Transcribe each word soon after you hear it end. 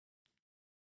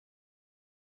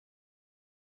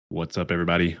What's up,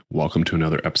 everybody? Welcome to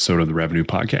another episode of the Revenue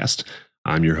Podcast.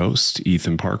 I'm your host,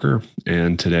 Ethan Parker,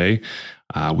 and today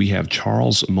we have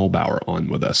Charles Muhlbauer on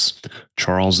with us.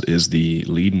 Charles is the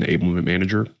lead enablement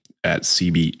manager at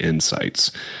CB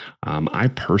Insights. I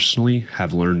personally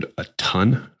have learned a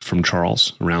ton from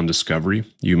Charles around discovery.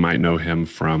 You might know him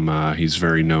from, he's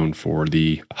very known for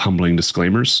the humbling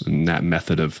disclaimers and that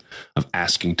method of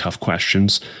asking tough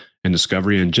questions in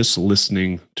discovery, and just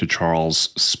listening to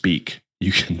Charles speak.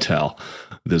 You can tell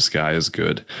this guy is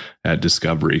good at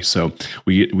discovery. So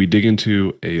we dig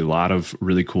into a lot of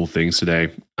really cool things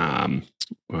today.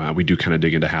 We do kind of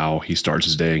dig into how he starts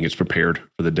his day and gets prepared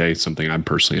for the day, something I'm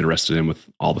personally interested in with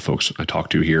all the folks I talk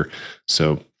to here.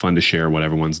 So fun to share what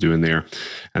everyone's doing there.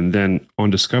 And then on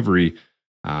discovery,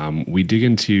 we dig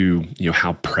into,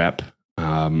 how prep,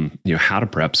 how to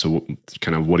prep. So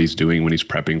kind of what he's doing when he's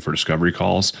prepping for discovery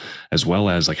calls, as well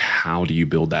as like, how do you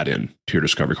build that in to your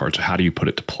discovery card? So how do you put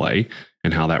it to play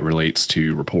and how that relates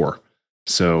to rapport?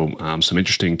 So some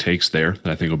interesting takes there that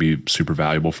I think will be super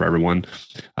valuable for everyone.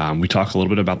 We talk a little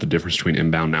bit about the difference between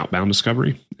inbound and outbound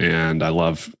discovery. And I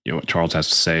love, what Charles has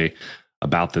to say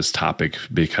about this topic,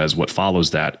 because what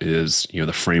follows that is,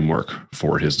 the framework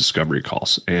for his discovery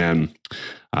calls. And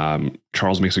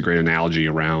Charles makes a great analogy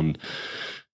around,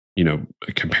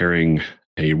 comparing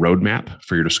a roadmap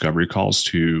for your discovery calls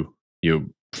to,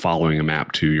 following a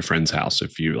map to your friend's house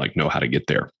if you know how to get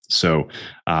there. So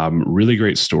really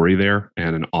great story there,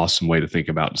 and an awesome way to think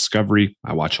about discovery.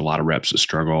 I watch a lot of reps that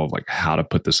struggle of how to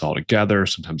put this all together.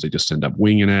 Sometimes they just end up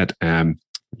winging it and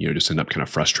just end up kind of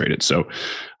frustrated. So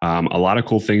a lot of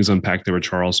cool things unpacked there with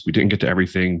Charles. We didn't get to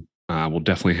everything. We'll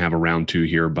definitely have a round two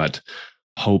here, but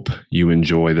hope you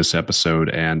enjoy this episode.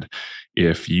 And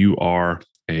if you are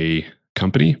a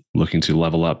company looking to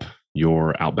level up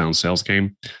your outbound sales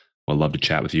game, I'd love to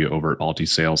chat with you over at Alti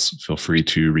Sales. Feel free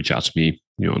to reach out to me,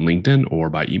 on LinkedIn or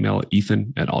by email at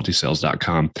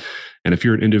ethan@altisales.com. And if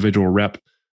you're an individual rep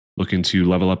looking to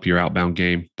level up your outbound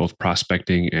game, both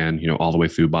prospecting and, all the way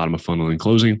through bottom of funnel and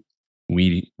closing,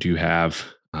 we do have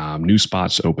new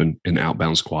spots open in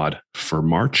Outbound Squad for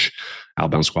March.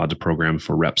 Outbound Squad's a program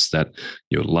for reps that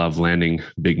love landing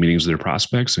big meetings with their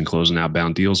prospects and closing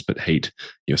outbound deals, but hate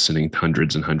sending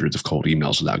hundreds and hundreds of cold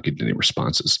emails without getting any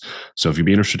responses. So if you'd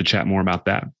be interested to chat more about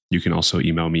that, you can also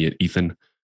email me at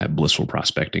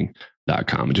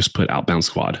ethan@blissfulprospecting.com and just put Outbound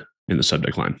Squad in the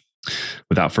subject line.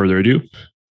 Without further ado,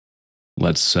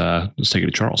 let's take it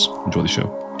to Charles. Enjoy the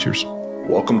show. Cheers.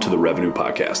 Welcome to the Revenue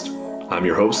Podcast. I'm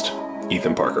your host,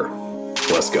 Ethan Parker.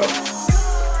 Let's go.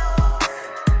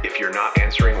 If you're not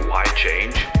answering why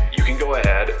change, you can go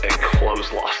ahead and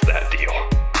lost that deal.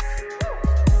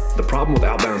 The problem with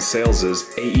outbound sales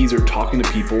is AEs are talking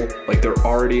to people like they're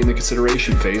already in the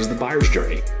consideration phase of the buyer's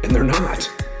journey, and they're not.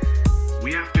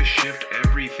 We have to shift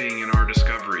everything in our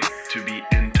discovery to be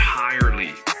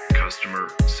entirely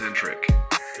customer-centric.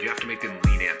 You have to make them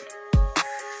lean in.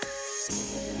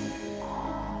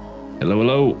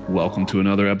 Hello. Welcome to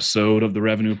another episode of the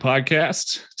Revenue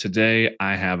Podcast. Today,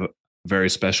 I have a very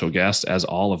special guest, as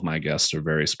all of my guests are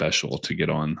very special to get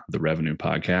on the Revenue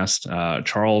Podcast,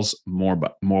 Charles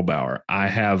Muhlbauer. I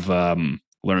have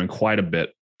learned quite a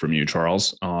bit from you,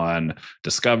 Charles, on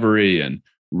discovery and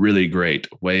really great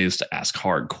ways to ask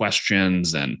hard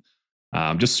questions, and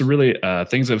just really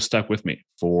things that have stuck with me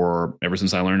for ever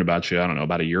since I learned about you. I don't know,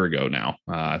 about a year ago now.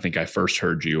 I think I first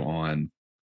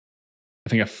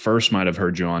might have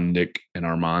heard you on Nick and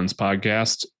Armand's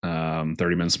podcast,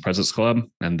 30 Minutes Presence Club,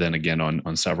 and then again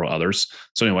on several others.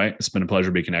 So anyway, it's been a pleasure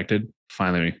to be connected,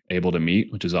 finally able to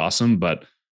meet, which is awesome. But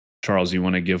Charles, you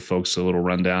want to give folks a little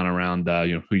rundown around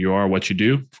who you are, what you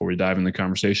do, before we dive in the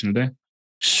conversation today?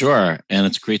 Sure. And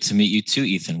it's great to meet you too,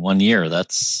 Ethan. 1 year.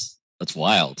 That's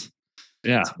wild.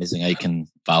 Yeah. It's amazing how you can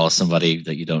follow somebody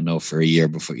that you don't know for a year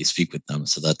before you speak with them.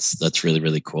 So that's really,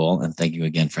 really cool. And thank you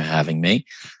again for having me.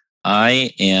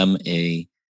 I am a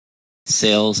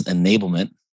sales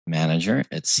enablement manager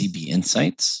at CB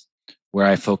Insights. Where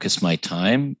I focus my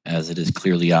time, as it is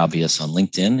clearly obvious on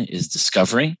LinkedIn, is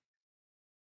discovery.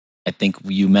 I think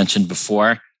you mentioned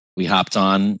before we hopped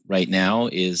on right now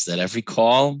is that every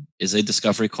call is a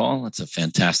discovery call. It's a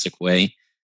fantastic way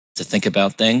to think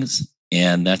about things.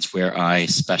 And that's where I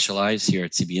specialize here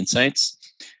at CB Insights.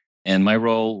 And my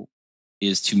role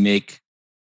is to make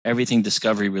everything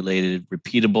discovery related,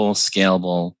 repeatable,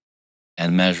 scalable,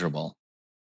 and measurable.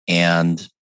 And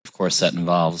of course, that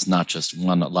involves not just a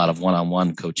lot of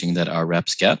one-on-one coaching that our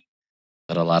reps get,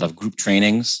 but a lot of group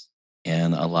trainings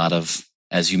and a lot of,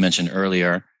 as you mentioned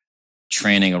earlier,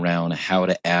 training around how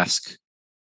to ask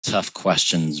tough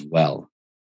questions well,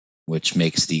 which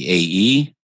makes the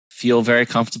AE feel very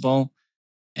comfortable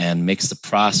and makes the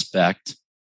prospect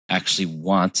actually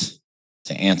want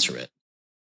to answer it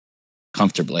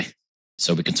comfortably.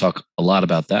 So we can talk a lot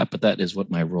about that, but that is what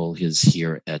my role is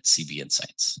here at CB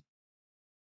Insights.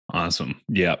 Awesome.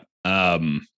 Yeah.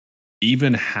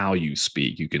 Even how you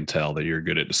speak, you can tell that you're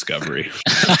good at discovery.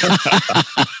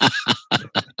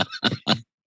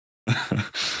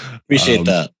 Appreciate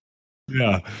that.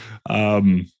 Yeah.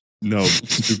 No,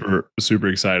 super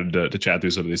excited to chat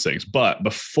through some of these things. But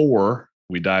before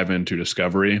we dive into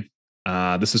discovery,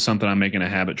 this is something I'm making a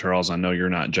habit, Charles. I know you're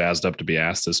not jazzed up to be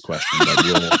asked this question, but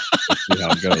we'll see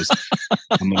how it goes.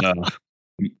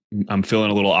 I'm feeling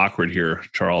a little awkward here,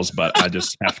 Charles, but I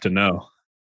just have to know.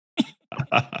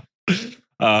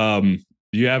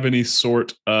 Do you have any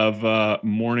sort of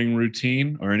morning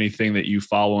routine or anything that you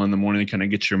follow in the morning to kind of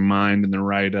get your mind in the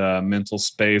right mental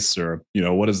space? Or,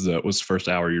 what's the first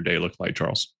hour of your day look like,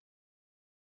 Charles?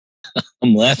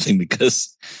 I'm laughing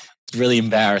because it's really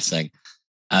embarrassing.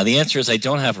 The answer is I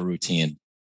don't have a routine,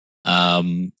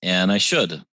 and I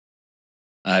should.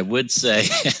 I would say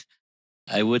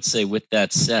with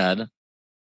that said,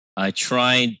 I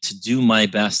tried to do my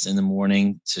best in the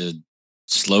morning to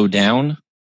slow down,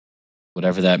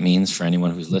 whatever that means for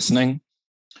anyone who's listening.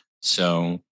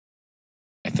 So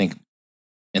I think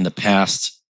in the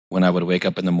past, when I would wake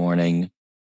up in the morning,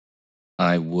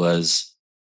 I was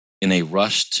in a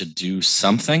rush to do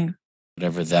something,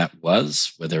 whatever that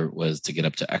was, whether it was to get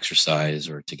up to exercise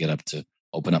or to get up to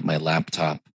open up my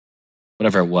laptop,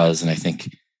 whatever it was. And I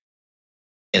think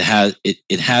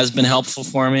it has been helpful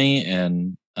for me,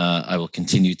 and I will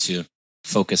continue to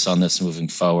focus on this moving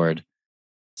forward,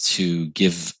 to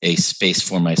give a space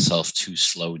for myself to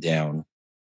slow down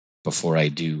before I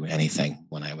do anything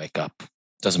when I wake up.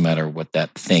 Doesn't matter what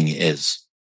that thing is.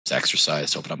 To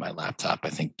exercise, to open up my laptop. I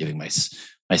think giving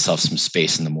myself some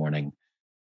space in the morning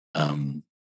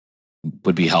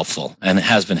would be helpful, and it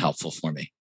has been helpful for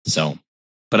me. So,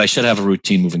 but I should have a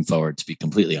routine moving forward, to be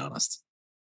completely honest.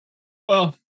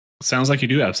 Well, sounds like you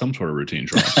do have some sort of routine,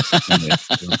 Charles.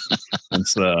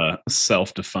 It's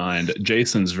self-defined.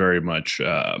 Jason's very much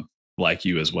like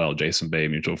you as well. Jason Bay,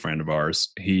 mutual friend of ours.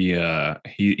 He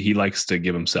likes to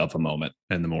give himself a moment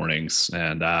in the mornings,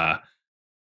 and I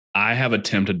have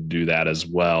attempted to do that as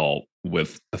well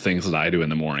with the things that I do in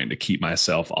the morning to keep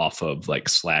myself off of like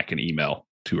Slack and email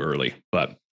too early.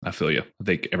 But I feel you. I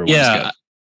think everyone's got.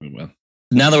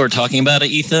 Now that we're talking about it,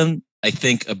 Ethan, I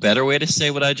think a better way to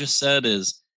say what I just said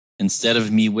is, instead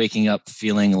of me waking up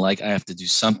feeling like I have to do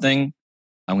something,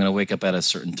 I'm going to wake up at a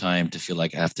certain time to feel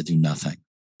like I have to do nothing.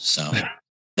 So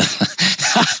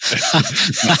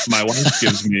my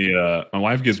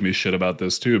wife gives me shit about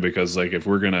this too, because like if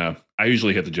I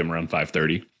usually hit the gym around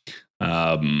 5:30,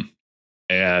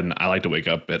 and I like to wake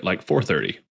up at like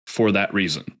 4:30 for that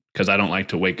reason, because I don't like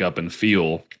to wake up and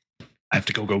feel I have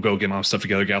to go get my stuff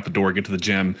together, get out the door, get to the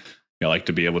gym. I like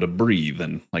to be able to breathe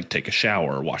and like take a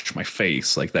shower, wash my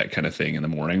face, like that kind of thing in the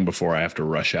morning before I have to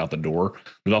rush out the door.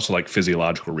 There's also like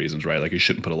physiological reasons, right? Like you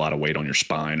shouldn't put a lot of weight on your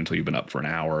spine until you've been up for an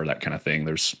hour, that kind of thing.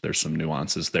 There's some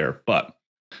nuances there, but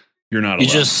you're not alone. You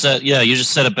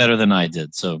just said it better than I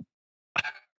did. So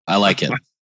I like it.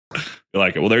 You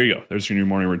like it. Well, there you go. There's your new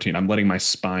morning routine. I'm letting my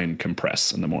spine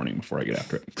compress in the morning before I get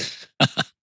after it.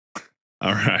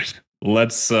 All right.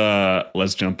 Let's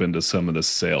jump into some of the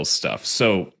sales stuff.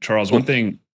 So, Charles, one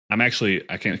thing I'm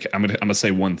gonna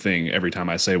say one thing every time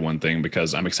I say one thing,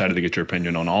 because I'm excited to get your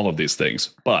opinion on all of these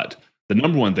things. But the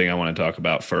number one thing I want to talk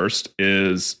about first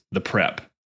is the prep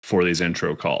for these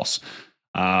intro calls.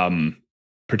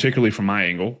 Particularly from my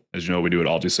angle, as you know, we do at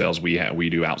Alti Sales, we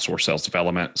do outsource sales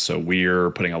development. So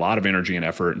we're putting a lot of energy and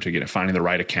effort into finding the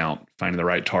right account, finding the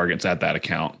right targets at that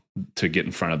account to get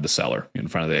in front of the seller, in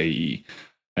front of the AE.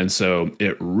 And so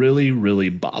it really, really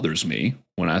bothers me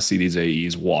when I see these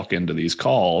AEs walk into these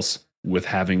calls with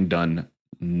having done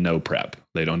no prep.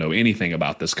 They don't know anything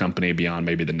about this company beyond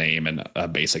maybe the name and a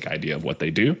basic idea of what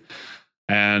they do.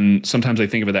 And sometimes I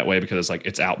think of it that way because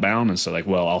it's outbound. And so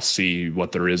well, I'll see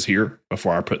what there is here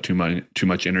before I put too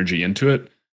much energy into it.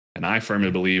 And I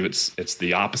firmly believe it's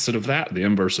the opposite of that, the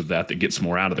inverse of that gets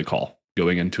more out of the call.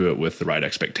 Going into it with the right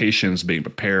expectations, being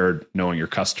prepared, knowing your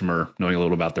customer, knowing a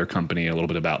little about their company, a little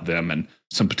bit about them, and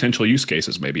some potential use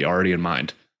cases maybe already in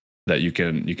mind that you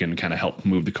can kind of help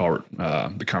move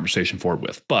the conversation forward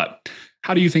with. But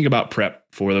how do you think about prep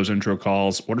for those intro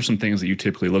calls? What are some things that you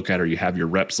typically look at, or you have your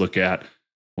reps look at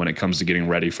when it comes to getting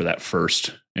ready for that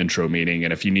first intro meeting?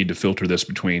 And if you need to filter this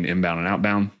between inbound and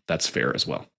outbound, that's fair as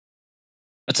well.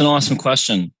 That's an awesome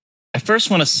question. I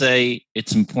first want to say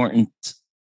it's important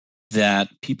that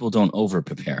people don't over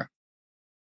prepare.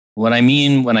 What I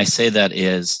mean when I say that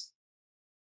is,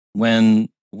 when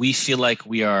we feel like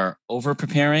we are over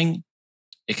preparing,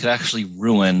 it could actually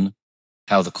ruin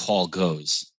how the call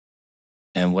goes.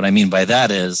 And what I mean by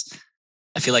that is,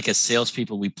 I feel like as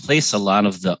salespeople, we place a lot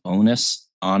of the onus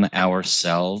on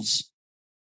ourselves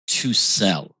to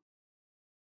sell,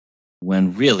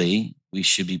 when really we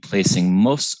should be placing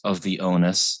most of the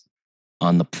onus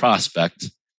on the prospect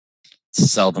to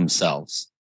sell themselves.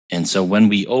 And so when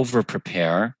we over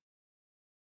prepare,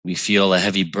 we feel a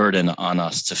heavy burden on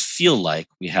us to feel like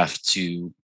we have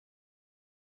to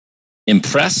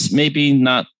impress, maybe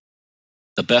not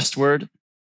the best word,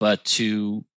 but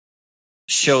to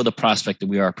show the prospect that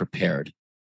we are prepared.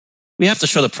 We have to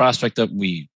show the prospect that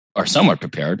we are somewhat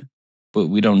prepared, but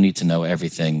we don't need to know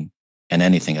everything and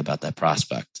anything about that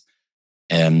prospect.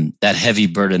 And that heavy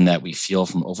burden that we feel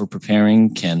from over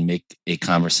preparing can make a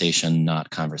conversation not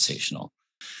conversational.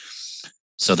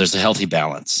 So there's a healthy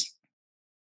balance.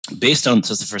 Based on,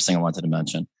 that's the first thing I wanted to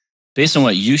mention. Based on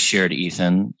what you shared,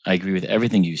 Ethan, I agree with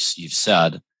everything you've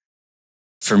said.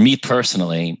 For me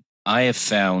personally, I have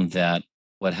found that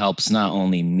what helps not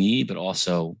only me, but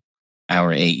also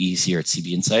our AEs here at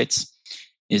CB Insights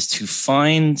is to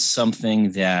find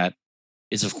something that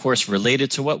is, of course,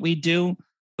 related to what we do,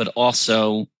 but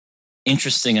also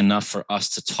interesting enough for us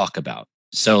to talk about.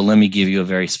 So let me give you a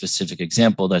very specific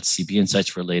example that's CB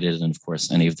Insights related. And of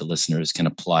course, any of the listeners can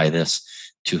apply this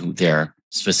to their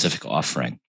specific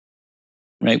offering,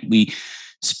 right? We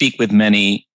speak with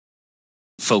many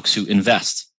folks who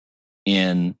invest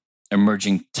in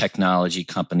emerging technology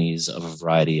companies of a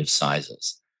variety of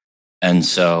sizes. And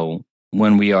so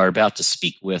when we are about to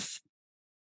speak with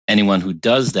anyone who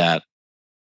does that,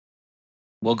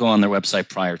 we'll go on their website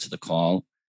prior to the call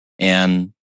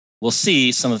and we'll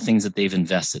see some of the things that they've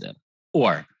invested in,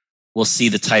 or we'll see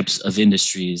the types of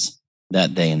industries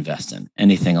that they invest in,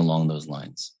 anything along those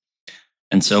lines.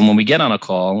 And so when we get on a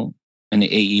call, and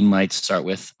the AE might start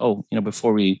with,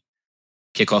 before we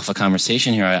kick off a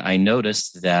conversation here, I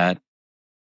noticed that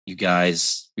you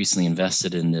guys recently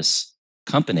invested in this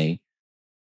company.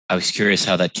 I was curious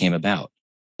how that came about.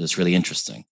 It's really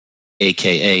interesting.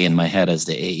 AKA in my head as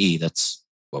the AE, that's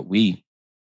what we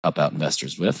help out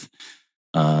investors with.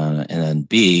 And then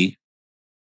B,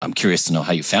 I'm curious to know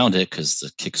how you found it, because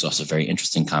it kicks off a very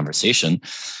interesting conversation.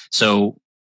 So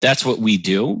that's what we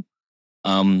do.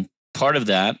 Part of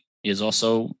that is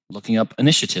also looking up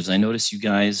initiatives. I noticed you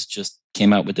guys just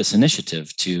came out with this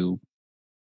initiative to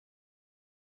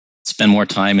spend more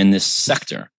time in this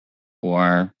sector,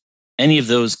 or any of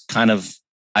those kind of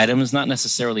items, not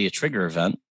necessarily a trigger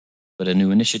event, but a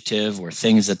new initiative or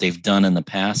things that they've done in the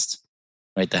past,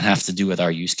 right, that have to do with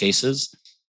our use cases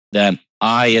that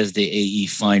I, as the AE,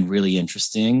 find really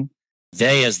interesting.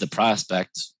 They, as the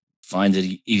prospect, find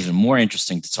it even more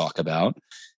interesting to talk about.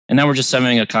 And now we're just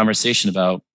having a conversation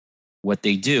about what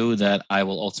they do that I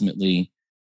will ultimately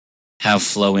have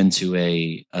flow into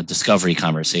a discovery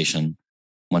conversation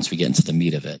once we get into the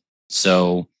meat of it.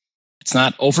 So it's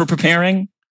not over preparing,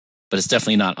 but it's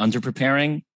definitely not under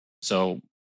preparing. So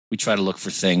we try to look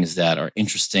for things that are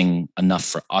interesting enough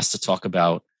for us to talk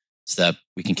about so that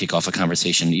we can kick off a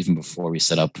conversation even before we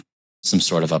set up some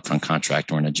sort of upfront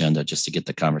contract or an agenda, just to get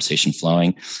the conversation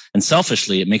flowing. And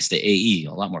selfishly, it makes the AE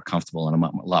a lot more comfortable and a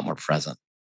lot more present.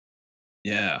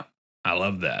 Yeah, I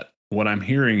love that. What I'm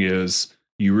hearing is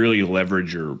you really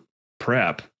leverage your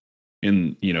prep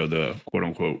in, the quote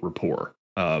unquote rapport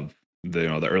of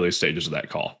the early stages of that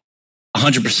call.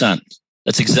 100%.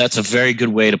 That's a very good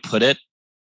way to put it.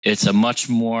 It's a much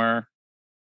more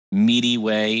meaty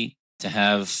way to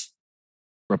have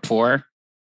rapport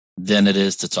than it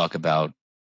is to talk about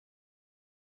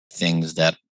things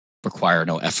that require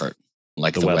no effort,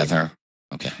 like the weather.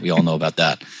 Okay, we all know about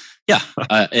that. Yeah,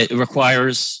 it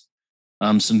requires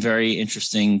some very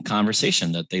interesting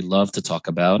conversation that they love to talk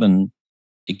about, and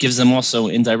it gives them also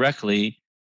indirectly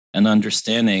an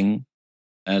understanding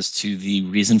as to the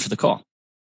reason for the call.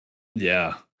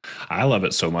 Yeah, I love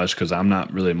it so much because I'm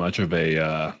not really much of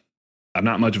a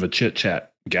chit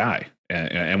chat guy.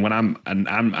 And when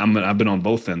I've been on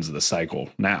both ends of the cycle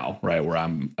now, right, where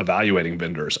I'm evaluating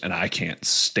vendors, and I can't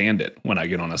stand it when I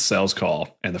get on a sales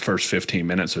call and the first 15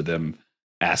 minutes are them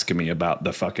asking me about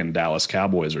the fucking Dallas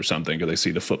Cowboys or something, or they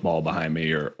see the football behind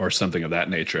me or something of that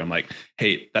nature. I'm like,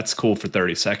 hey, that's cool for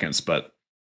 30 seconds, but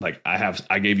like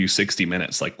I gave you 60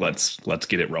 minutes. Like let's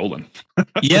get it rolling.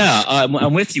 Yeah,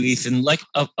 I'm with you, Ethan. Like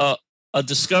a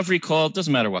discovery call, it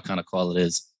doesn't matter what kind of call it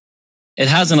is. It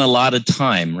has an allotted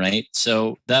time, right?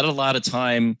 So that allotted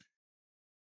time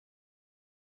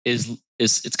is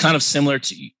it's kind of similar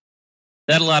to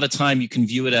that allotted time. You can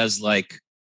view it as like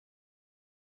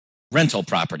rental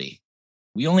property.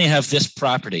 We only have this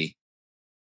property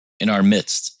in our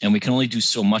midst, and we can only do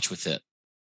so much with it.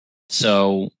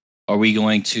 So are we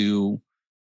going to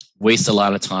waste a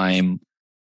lot of time,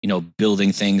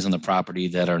 building things on the property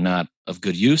that are not of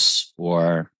good use,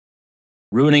 or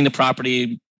ruining the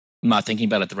property? I'm not thinking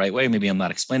about it the right way. Maybe I'm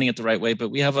not explaining it the right way, but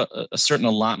we have a certain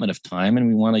allotment of time, and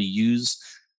we want to use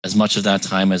as much of that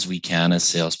time as we can as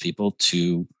salespeople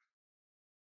to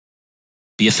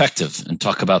be effective and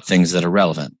talk about things that are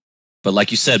relevant. But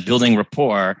like you said, building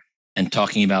rapport and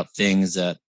talking about things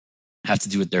that have to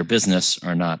do with their business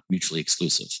are not mutually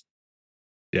exclusive.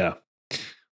 Yeah.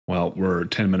 Well, we're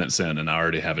 10 minutes in and I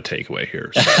already have a takeaway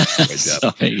here.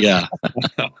 So, yeah.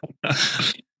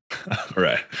 All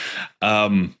right.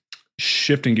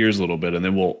 Shifting gears a little bit, and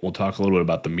then we'll talk a little bit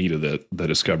about the meat of the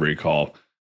discovery call.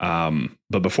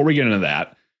 But before we get into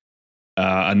that,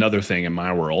 another thing in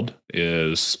my world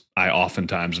is I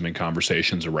oftentimes am in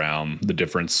conversations around the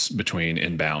difference between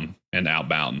inbound and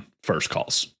outbound first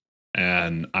calls.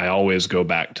 And I always go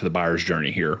back to the buyer's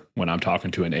journey here when I'm talking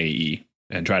to an AE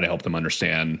and try to help them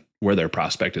understand where their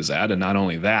prospect is at. And not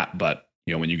only that, but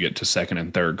when you get to second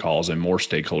and third calls and more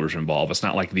stakeholders involved, it's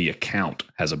not like the account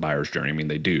has a buyer's journey. I mean,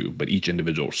 they do, but each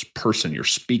individual person you're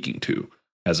speaking to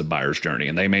has a buyer's journey,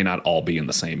 and they may not all be in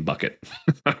the same bucket.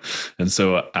 And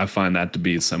so I find that to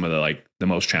be some of the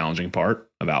most challenging part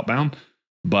of outbound.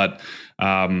 But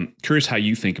curious how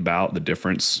you think about the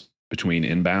difference between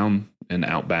inbound and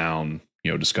outbound,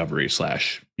 discovery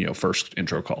 / first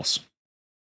intro calls.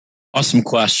 Awesome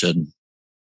question.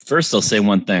 First, I'll say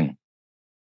one thing.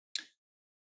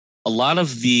 A lot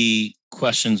of the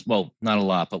questions, well, not a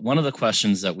lot, but one of the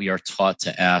questions that we are taught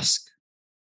to ask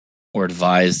or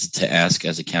advised to ask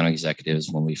as account executives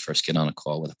when we first get on a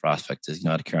call with a prospect is,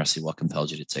 out of curiosity, what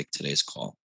compelled you to take today's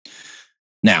call?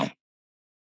 Now,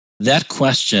 that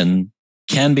question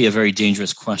can be a very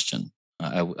dangerous question.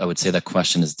 I would say that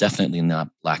question is definitely not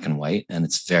black and white, and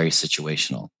it's very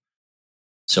situational.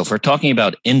 So if we're talking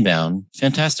about inbound,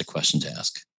 fantastic question to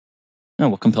ask.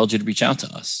 What compelled you to reach out to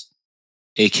us?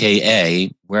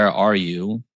 AKA, where are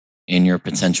you in your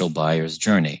potential buyer's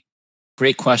journey?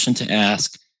 Great question to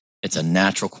ask. It's a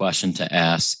natural question to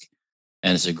ask,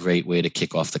 and it's a great way to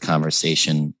kick off the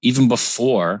conversation, even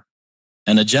before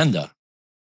an agenda.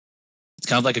 It's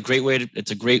kind of like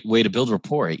it's a great way to build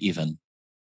rapport, even.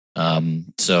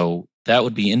 So that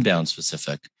would be inbound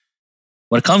specific.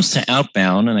 When it comes to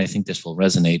outbound, and I think this will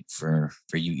resonate for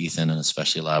you, Ethan, and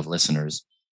especially a lot of listeners,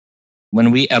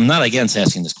 I'm not against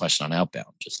asking this question on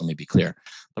outbound, just let me be clear.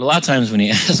 But a lot of times when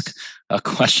you ask a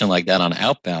question like that on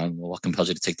outbound, well, what compels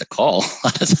you to take the call? A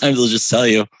lot of times they'll just tell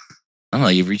you, I don't know,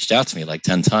 you've reached out to me like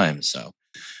 10 times. So,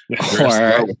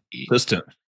 consistent.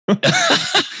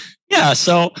 Yeah.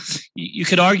 So you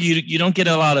could argue you don't get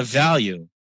a lot of value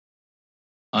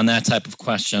on that type of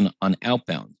question on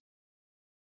outbound.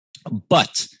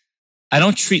 But I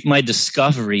don't treat my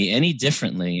discovery any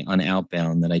differently on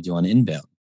outbound than I do on inbound.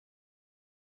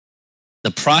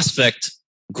 The prospect,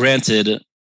 granted,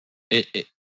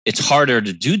 it's harder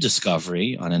to do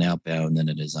discovery on an outbound than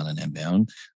it is on an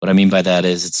inbound. What I mean by that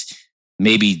is it's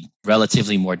maybe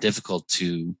relatively more difficult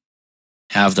to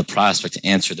have the prospect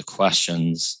answer the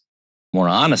questions more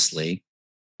honestly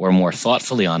or more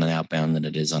thoughtfully on an outbound than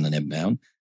it is on an inbound.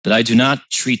 But I do not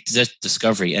treat this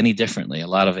discovery any differently. A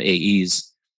lot of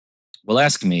AEs will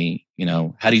ask me,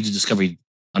 how do you do discovery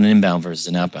on an inbound versus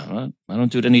an outbound? Well, I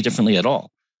don't do it any differently at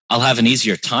all. I'll have an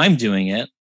easier time doing it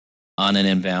on an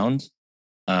inbound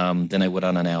than I would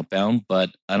on an outbound, but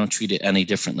I don't treat it any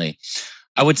differently.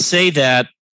 I would say that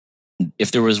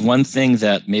if there was one thing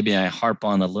that maybe I harp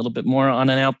on a little bit more on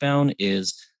an outbound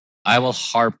is I will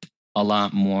harp a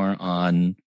lot more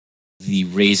on the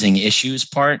raising issues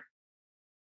part,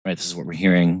 right? This is what we're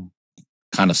hearing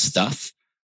kind of stuff,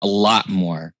 a lot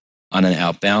more on an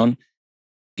outbound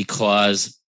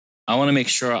because I want to make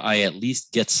sure I at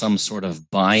least get some sort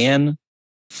of buy-in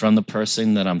from the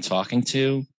person that I'm talking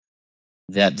to,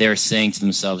 that they're saying to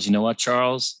themselves, you know what,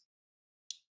 Charles,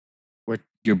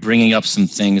 you're bringing up some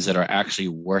things that are actually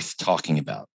worth talking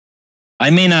about. I,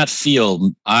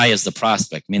 as the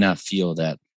prospect, may not feel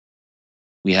that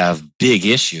we have big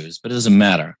issues, but it doesn't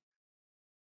matter.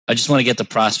 I just want to get the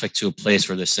prospect to a place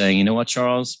where they're saying, you know what,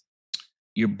 Charles,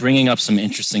 you're bringing up some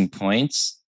interesting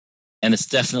points, and it's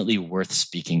definitely worth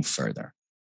speaking further.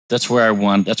 That's where I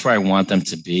want them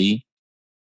to be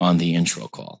on the intro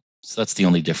call. So that's the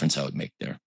only difference I would make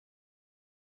there.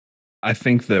 I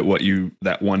think that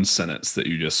that one sentence that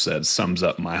you just said sums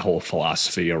up my whole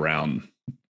philosophy around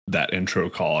that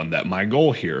intro call, and that my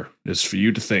goal here is for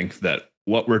you to think that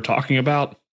what we're talking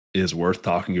about is worth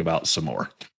talking about some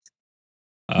more.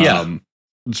 Yeah.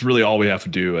 It's really all we have to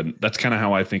do. And that's kind of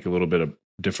how I think a little bit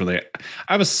differently.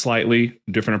 I have a slightly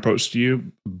different approach to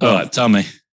you, Oh, but tell me.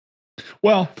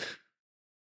 well,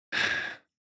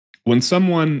 when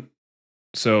someone,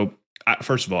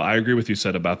 first of all, I agree with you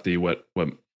said about the what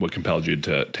compelled you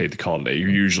to take the call today. You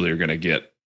usually are going to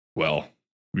get, well,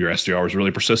 your SDR was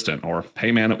really persistent, or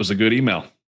hey man, it was a good email,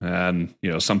 and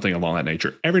something along that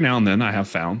nature. Every now and then, I have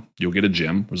found you'll get a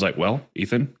gem. It was like, well,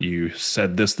 Ethan, you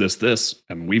said this,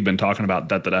 and we've been talking about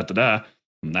da da da da da,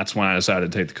 and that's why I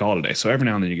decided to take the call today. So every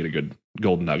now and then, you get a good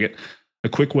golden nugget. A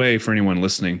quick way for anyone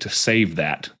listening to save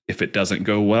that if it doesn't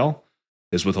go well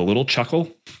is with a little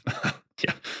chuckle.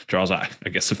 Yeah, Charles, I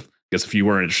guess if you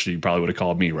weren't interested, you probably would have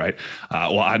called me, right?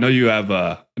 Well, I know you have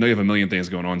a million things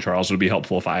going on, Charles. It would be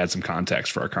helpful if I had some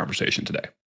context for our conversation today,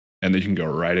 and then you can go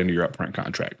right into your upfront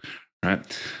contract, right?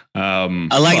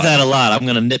 I like that a lot. I'm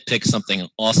going to nitpick something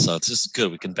also. It's just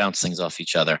good. We can bounce things off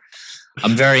each other.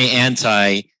 I'm very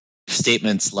anti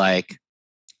statements like,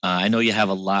 I know you have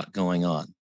a lot going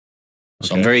on.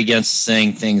 So I'm very against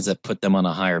saying things that put them on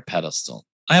a higher pedestal.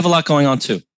 I have a lot going on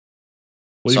too.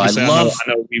 Well, so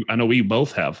I know we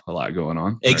both have a lot going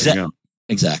on.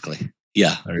 Exactly.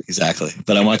 Yeah, exactly.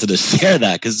 But I wanted to share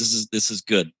that because this is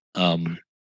good.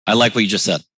 I like what you just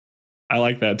said. I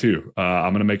like that too.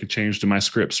 I'm going to make a change to my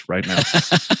scripts right now.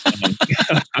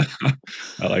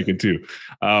 I like it too.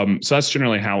 So that's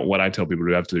generally what I tell people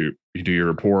to do. After you do your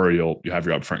rapport, you have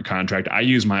your upfront contract. I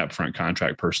use my upfront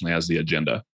contract personally as the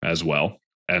agenda as well.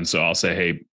 And so I'll say,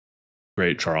 hey,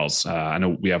 great, Charles. I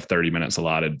know we have 30 minutes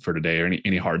allotted for today. Or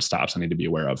any hard stops I need to be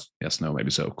aware of? Yes, no,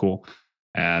 maybe so. Cool.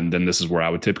 And then this is where I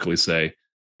would typically say,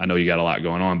 I know you got a lot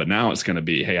going on, but now it's going to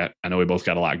be, hey, I know we both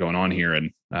got a lot going on here.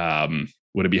 And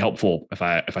would it be helpful if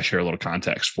I share a little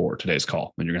context for today's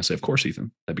call? And you're going to say, of course,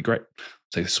 Ethan, that'd be great.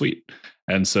 Say, sweet.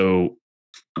 And so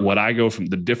what I go from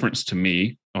the difference to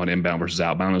me on inbound versus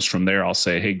outbound is from there, I'll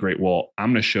say, hey, great. Well,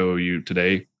 I'm going to show you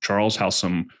today, Charles, how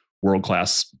some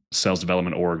world-class sales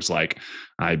development orgs like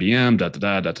IBM,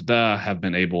 have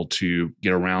been able to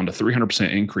get around a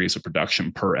 300% increase of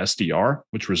production per SDR,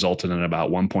 which resulted in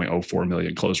about 1.04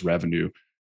 million closed revenue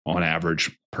on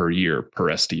average per year per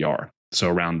SDR. So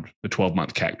around the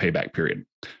 12-month CAC payback period.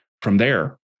 From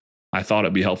there, I thought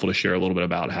it'd be helpful to share a little bit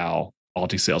about how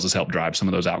Alti Sales has helped drive some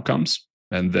of those outcomes.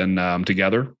 And then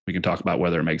together, we can talk about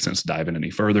whether it makes sense to dive in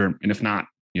any further. And if not,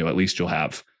 at least you'll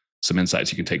have some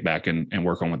insights you can take back and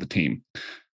work on with the team.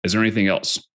 Is there anything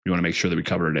else you want to make sure that we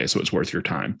cover today so it's worth your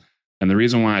time? And the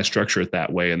reason why I structure it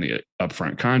that way in the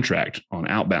upfront contract on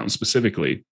outbound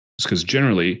specifically is because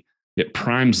generally it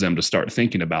primes them to start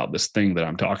thinking about this thing that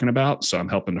I'm talking about. So I'm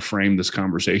helping to frame this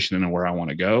conversation into where I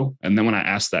want to go. And then when I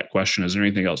ask that question, is there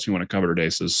anything else you want to cover today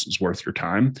so this is worth your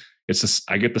time?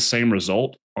 I get the same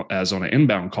result as on an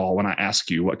inbound call when I ask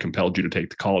you what compelled you to take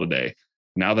the call today.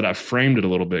 Now that I've framed it a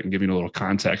little bit and given you a little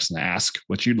context and ask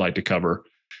what you'd like to cover,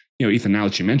 Ethan, now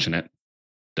that you mention it,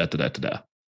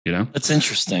 That's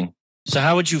interesting. So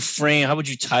how would you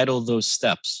title those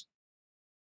steps?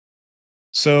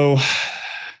 So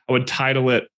I would title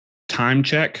it time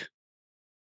check,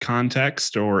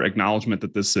 context, or acknowledgement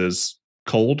that this is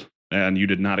cold and you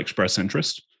did not express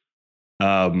interest.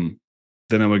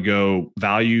 Then I would go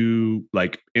value,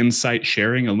 like insight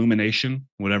sharing, illumination,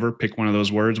 whatever, pick one of those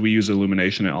words. We use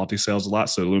illumination at Alti Sales a lot.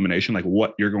 So illumination, like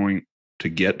what you're going to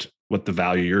get, what the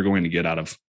value you're going to get out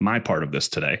of my part of this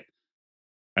today.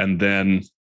 And then,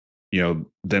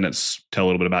 then it's tell a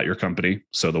little bit about your company.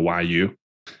 So the why you,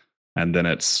 and then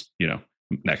it's,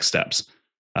 next steps,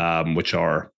 which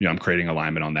are, I'm creating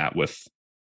alignment on that with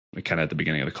kind of at the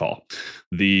beginning of the call.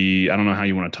 I don't know how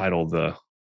you want to title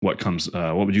what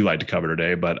would you like to cover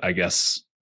today? But I guess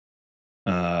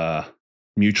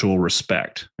mutual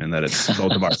respect, and that it's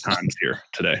both of our times here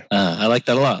today. I like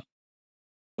that a lot.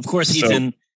 Of course,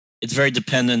 Ethan, it's very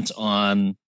dependent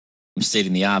on, I'm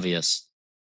stating the obvious,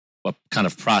 what kind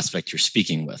of prospect you're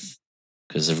speaking with,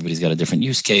 because everybody's got a different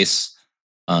use case.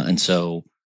 And so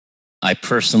I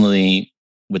personally,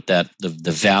 with that, the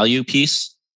value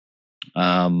piece,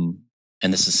 and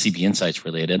this is CB Insights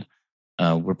related,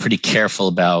 we're pretty careful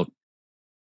about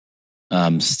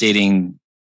stating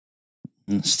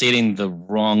the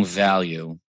wrong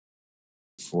value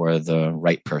for the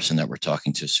right person that we're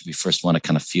talking to. So we first want to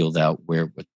kind of feel out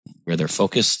where their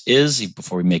focus is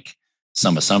before we make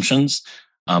some assumptions.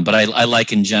 But I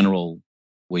like in general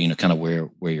where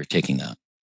where you're taking that.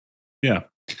 Yeah,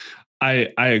 I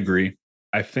agree.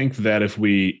 I think that if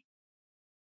we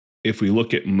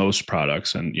look at most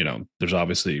products, and there's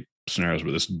obviously scenarios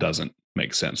where this doesn't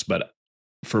make sense, but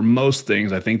for most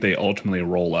things, I think they ultimately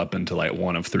roll up into like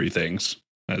one of three things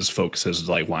as focuses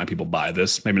like why people buy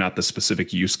this. Maybe not the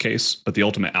specific use case, but the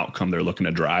ultimate outcome they're looking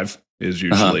to drive is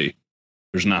usually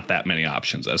there's not that many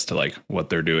options as to like what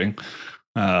they're doing.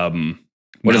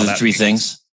 What are the three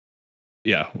things?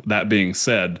 Yeah. That being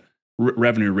said,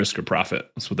 revenue, risk, or profit.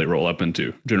 That's what they roll up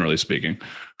into, generally speaking.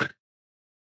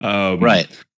 Right.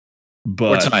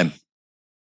 But or time.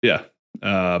 Yeah.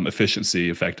 Efficiency,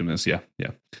 effectiveness. Yeah.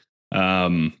 Yeah.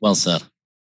 Well said.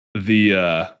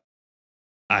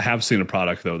 I have seen a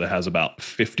product though that has about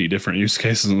 50 different use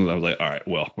cases, and I was like, all right,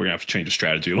 well, we're gonna have to change the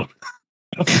strategy a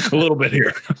little bit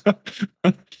here.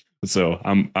 So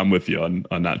I'm with you on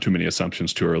not too many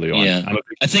assumptions too early on. Yeah,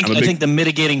 I think the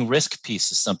mitigating risk piece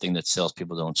is something that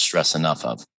salespeople don't stress enough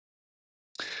of.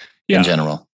 In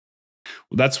general,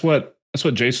 that's what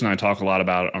Jason and I talk a lot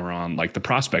about around like the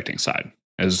prospecting side.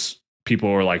 As people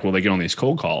are like, well, they get on these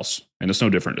cold calls, and it's no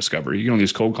different discovery. You get on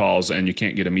these cold calls and you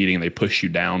can't get a meeting, and they push you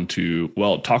down to,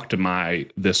 well, talk to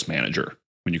this manager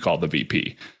when you call the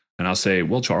VP. And I'll say,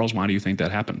 well, Charles, why do you think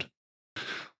that happened?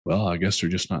 Well, I guess they're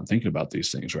just not thinking about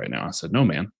these things right now. I said, no,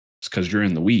 man, it's because you're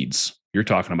in the weeds. You're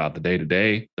talking about the day to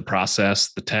day, the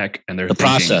process, the tech, and the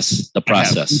process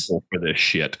for this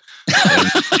shit.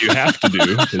 And you have to do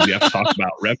is you have to talk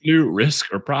about revenue,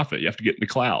 risk, or profit. You have to get in the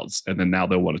clouds, and then now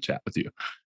they'll want to chat with you.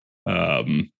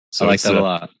 So I like that a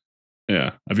lot.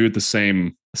 Yeah, I view it the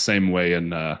same way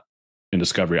in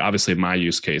discovery. Obviously, in my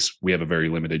use case, we have a very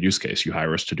limited use case. You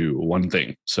hire us to do one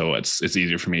thing, so it's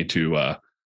easier for me to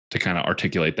kind of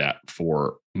articulate that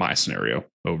for my scenario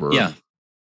over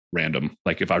random.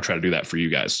 Like if I try to do that for you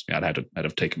guys, I'd have to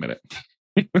take a minute.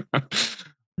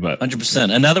 But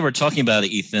 100%. And now that we're talking about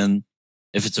it, Ethan,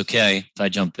 if it's okay, if I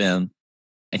jump in,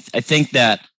 I think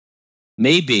that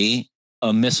maybe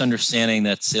a misunderstanding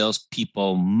that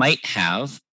salespeople might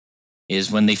have is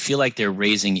when they feel like they're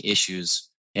raising issues.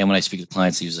 And when I speak to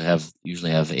clients, they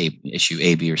usually have issue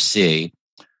A, B, or C.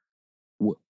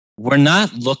 We're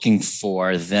not looking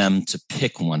for them to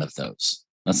pick one of those.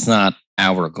 That's not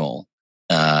our goal.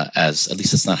 At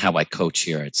least it's not how I coach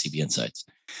here at CB Insights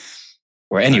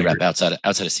or any rep outside of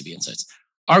CB Insights.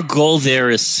 Our goal there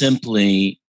is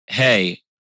simply, hey,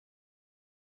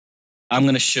 I'm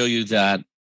going to show you that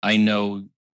I know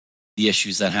the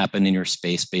issues that happen in your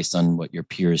space based on what your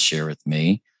peers share with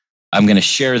me. I'm going to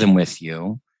share them with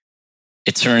you.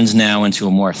 It turns now into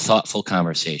a more thoughtful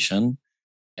conversation.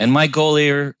 And my goal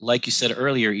here, like you said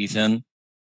earlier, Ethan,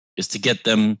 is to get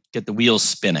the wheels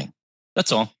spinning.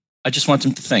 That's all. I just want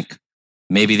them to think.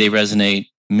 Maybe they resonate,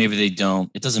 maybe they don't.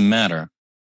 It doesn't matter.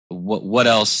 What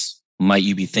else might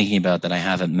you be thinking about that I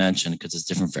haven't mentioned, because it's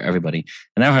different for everybody.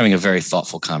 And now we're having a very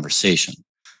thoughtful conversation.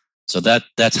 So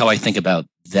that's how I think about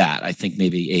that. I think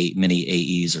maybe many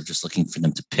AEs are just looking for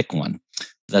them to pick one.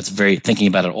 That's thinking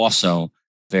about it also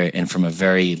and from a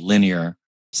very linear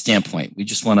standpoint. We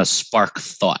just want to spark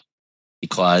thought,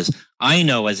 because I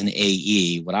know as an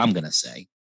AE what I'm going to say.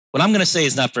 What I'm going to say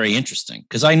is not very interesting,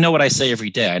 because I know what I say every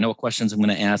day. I know what questions I'm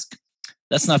going to ask.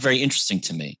 That's not very interesting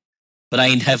to me, but I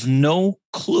have no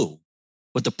clue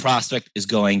what the prospect is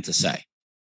going to say.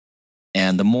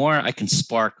 And the more I can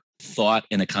spark thought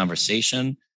in a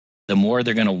conversation, the more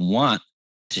they're going to want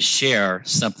to share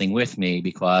something with me,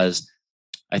 because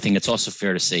I think it's also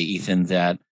fair to say, Ethan,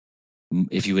 that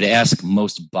if you would ask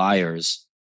most buyers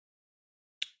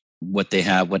what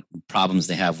problems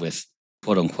they have with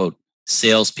quote unquote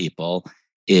salespeople,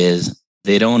 is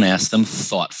they don't ask them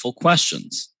thoughtful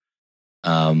questions.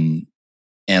 And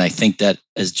I think that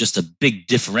is just a big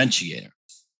differentiator.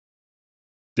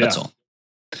 That's all.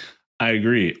 I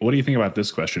agree. What do you think about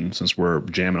this question, since we're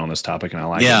jamming on this topic and I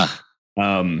like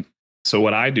it? So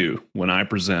what I do when I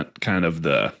present kind of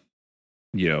the,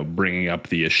 bringing up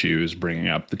the issues, bringing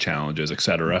up the challenges,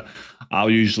 etc.,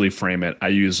 I'll usually frame it. I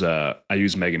use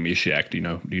Megan Mishiak. Do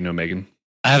you know Megan?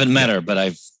 I haven't met her, but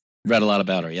I've read a lot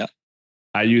about her. Yeah.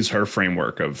 I use her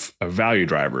framework of value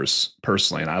drivers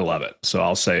personally, and I love it. So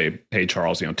I'll say, hey,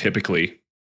 Charles, typically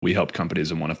we help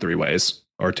companies in one of three ways.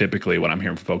 Or typically what I'm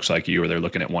hearing from folks like you, are they're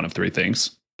looking at one of three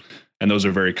things. And those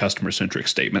are very customer-centric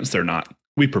statements. They're not,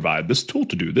 we provide this tool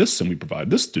to do this, and we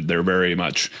provide this. They're very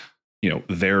much,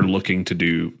 they're looking to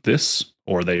do this,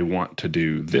 or they want to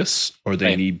do this, or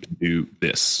they need to do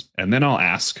this. And then I'll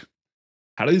ask,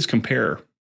 how do these compare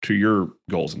to your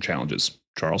goals and challenges,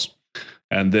 Charles?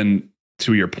 And then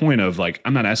to your point of like,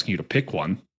 I'm not asking you to pick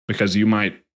one, because you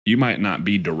might not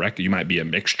be direct. You might be a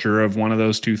mixture of one of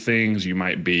those two things. You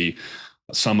might be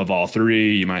some of all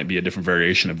three. You might be a different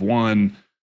variation of one.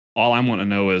 All I want to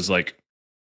know is like,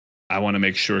 I want to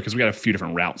make sure, because we got a few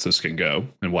different routes this can go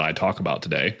and what I talk about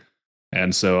today.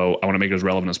 And so I want to make it as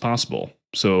relevant as possible.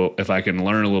 So if I can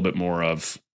learn a little bit more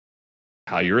of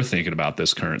how you're thinking about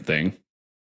this current thing,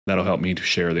 that'll help me to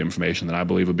share the information that I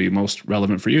believe would be most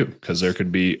relevant for you. Because there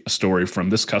could be a story from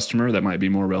this customer that might be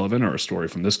more relevant, or a story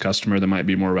from this customer that might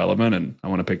be more relevant. And I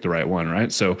want to pick the right one,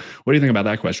 right? So what do you think about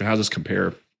that question? How does this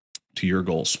compare to your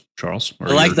goals, Charles?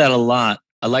 I like that a lot.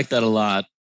 I like that a lot.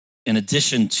 In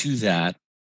addition to that,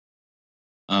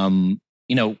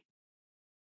 you know,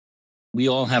 we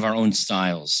all have our own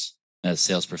styles as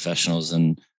sales professionals.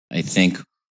 And I think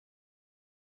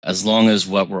as long as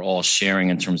what we're all sharing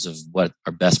in terms of what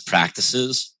our best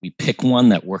practices, we pick one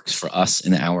that works for us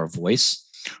in our voice.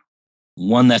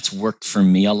 One that's worked for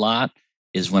me a lot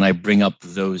is when I bring up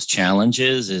those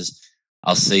challenges is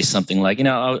I'll say something like,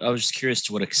 I was just curious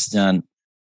to what extent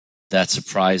that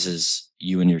surprises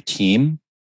you and your team.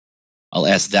 I'll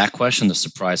ask that question. The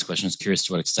surprise question is curious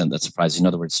to what extent that surprises you. In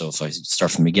other words, so if I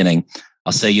start from the beginning,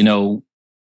 I'll say,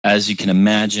 as you can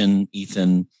imagine,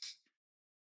 Ethan,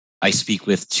 I speak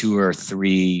with 2 or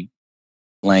 3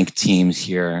 blank teams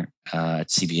here at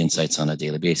CB Insights on a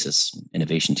daily basis,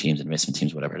 innovation teams, investment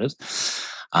teams, whatever it is.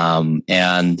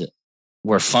 And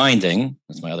we're finding,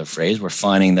 that's my other phrase, we're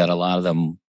finding that a lot of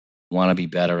them want to be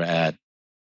better at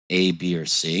A, B, or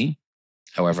C,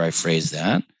 however I phrase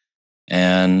that.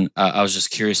 And I was just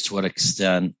curious to what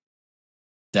extent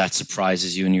that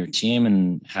surprises you and your team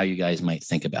and how you guys might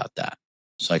think about that.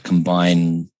 So I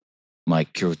combine my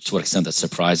to what extent that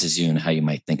surprises you and how you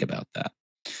might think about that.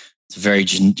 It's a very,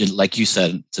 like you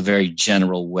said, it's a very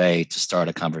general way to start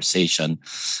a conversation.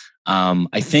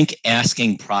 I think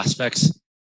asking prospects,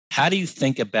 how do you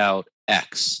think about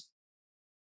X,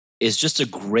 is just a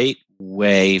great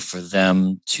way for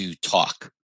them to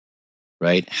talk,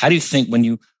 right? How do you think when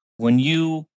you,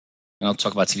 and I'll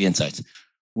talk about CB Insights,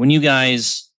 when you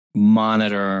guys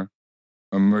monitor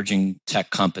emerging tech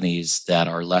companies that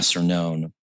are lesser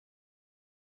known,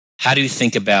 how do you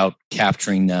think about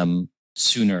capturing them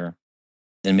sooner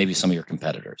than maybe some of your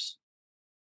competitors,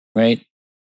 right?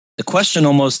 The question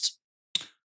almost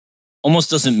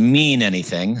doesn't mean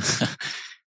anything,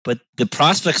 but the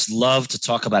prospects love to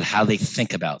talk about how they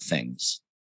think about things.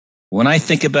 When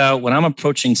I'm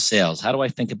approaching sales, how do I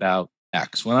think about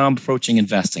X? When I'm approaching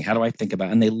investing, how do I think about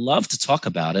it? And they love to talk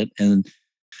about it. And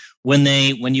when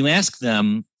you ask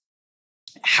them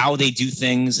how they do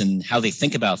things and how they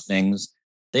think about things,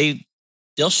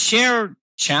 they'll share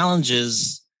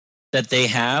challenges that they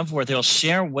have, or they'll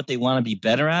share what they want to be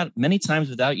better at, many times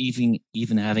without even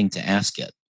having to ask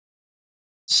it.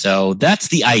 So that's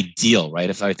the ideal, right?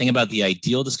 If I think about the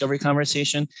ideal discovery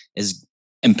conversation, is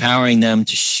empowering them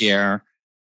to share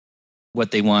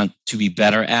what they want to be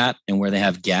better at and where they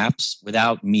have gaps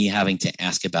without me having to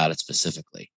ask about it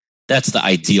specifically. That's the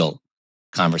ideal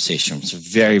conversation. It's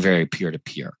very, very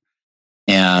peer-to-peer.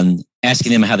 And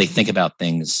asking them how they think about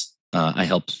things,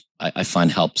 I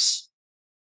find helps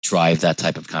drive that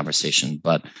type of conversation.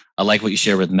 But I like what you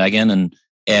share with Megan, and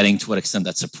adding to what extent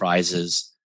that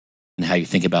surprises and how you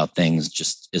think about things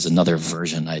just is another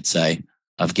version, I'd say,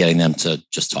 of getting them to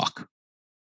just talk.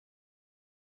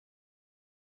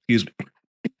 Excuse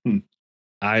me.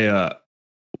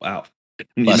 Wow.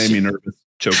 You made me nervous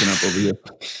choking up over here.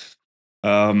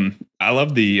 I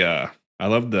love the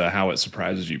how it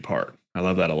surprises you part. I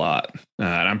love that a lot. And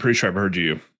I'm pretty sure I've heard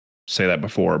you say that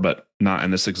before, but not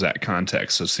in this exact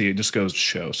context. So see, it just goes to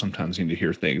show sometimes you need to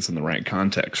hear things in the right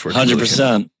context.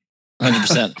 100%.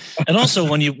 100%. And also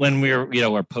when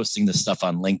we're posting this stuff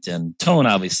on LinkedIn, tone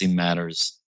obviously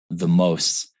matters the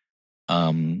most.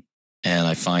 And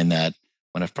I find that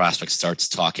when a prospect starts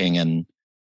talking and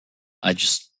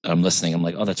I'm listening, I'm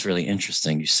like, oh, that's really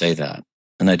interesting. You say that.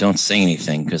 And I don't say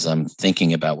anything because I'm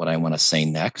thinking about what I want to say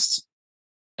next.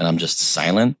 And I'm just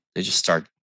silent. They just start,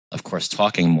 of course,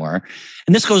 talking more.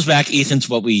 And this goes back, Ethan,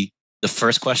 to the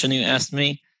first question you asked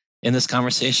me in this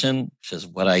conversation, which is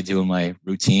what I do in my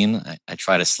routine. I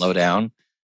try to slow down.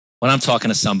 When I'm talking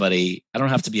to somebody, I don't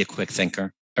have to be a quick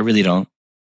thinker. I really don't.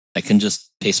 I can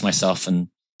just pace myself, and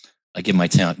I give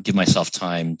myself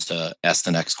time to ask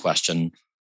the next question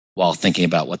while thinking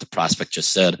about what the prospect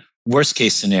just said. Worst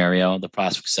case scenario, the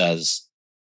prospect says,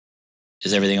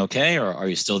 "Is everything okay, or are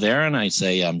you still there?" And I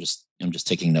say, "Yeah, I'm just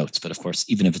taking notes." But of course,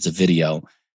 even if it's a video,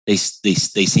 they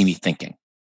see me thinking.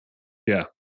 Yeah,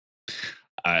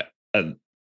 I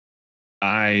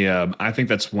think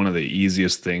that's one of the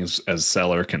easiest things as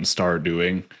seller can start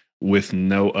doing with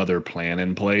no other plan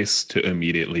in place to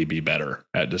immediately be better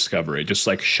at discovery. Just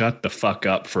like shut the fuck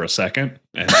up for a second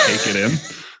and take it in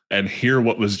and hear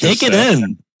what was just said.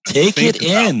 Take it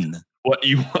in. What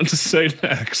you want to say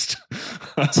next.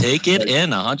 Take it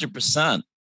in 100%.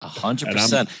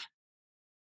 100%.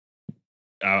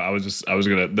 I was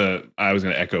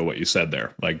gonna echo what you said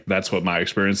there. Like that's what my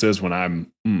experience is when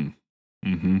I'm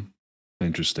Mm-hmm.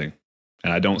 Interesting.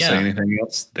 And I don't say anything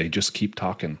else. They just keep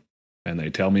talking and they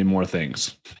tell me more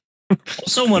things.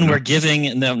 Also, when we're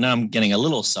giving, now I'm getting a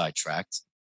little sidetracked.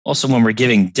 Also, when we're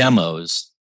giving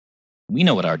demos, we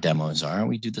know what our demos are.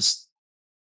 We do this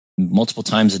multiple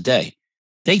times a day.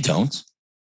 They don't.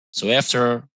 So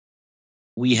after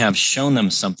we have shown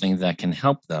them something that can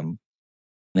help them, and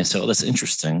they say, oh, that's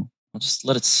interesting, I'll just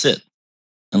let it sit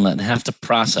and let them have to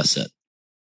process it.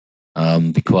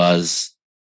 Because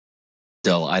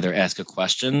they'll either ask a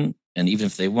question, and even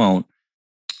if they won't,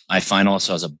 I find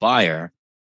also as a buyer,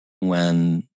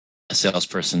 when a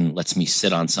salesperson lets me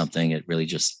sit on something, it really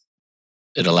just,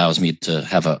 it allows me to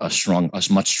have a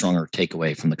much stronger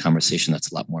takeaway from the conversation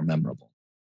that's a lot more memorable.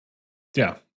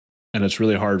 Yeah. And it's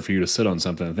really hard for you to sit on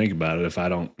something and think about it if I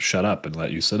don't shut up and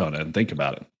let you sit on it and think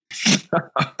about it.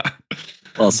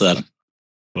 Well said.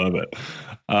 Love it.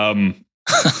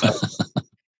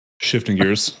 Shifting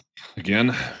gears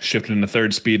again, shifting into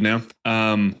third speed now.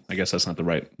 I guess that's not the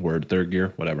right word, third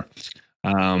gear, whatever.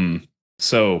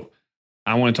 So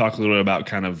I want to talk a little bit about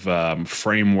kind of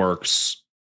frameworks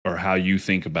or how you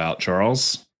think about,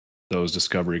 Charles, those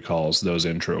discovery calls, those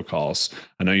intro calls.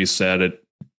 I know you said it,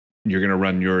 you're going to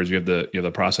run yours. You have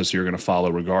the process you're going to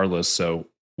follow regardless. So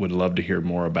would love to hear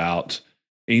more about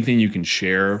anything you can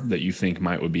share that you think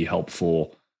would be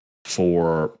helpful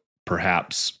for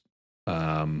perhaps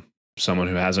someone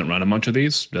who hasn't run a bunch of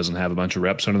these, doesn't have a bunch of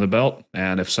reps under the belt.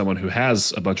 And if someone who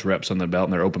has a bunch of reps under the belt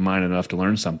and they're open-minded enough to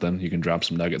learn something, you can drop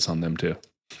some nuggets on them too.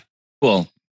 Cool.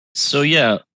 So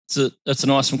yeah, that's an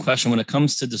awesome question. When it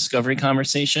comes to discovery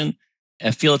conversation,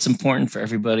 I feel it's important for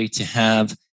everybody to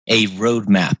have a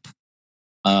roadmap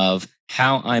of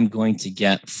how I'm going to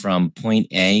get from point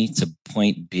A to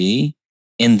point B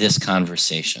in this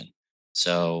conversation.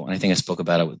 So, and I think I spoke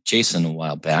about it with Jason a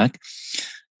while back.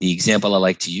 The example I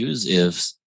like to use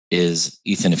is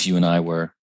Ethan, if you and I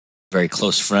were very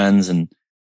close friends, and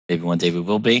maybe one day we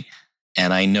will be,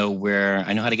 and I know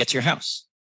how to get to your house,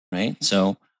 right?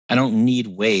 So I don't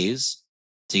need Waze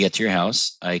to get to your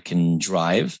house. I can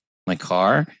drive my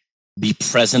car, be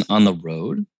present on the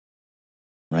road,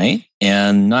 right?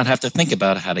 And not have to think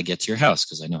about how to get to your house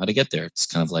because I know how to get there. It's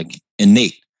kind of like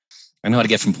innate. I know how to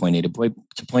get from point A to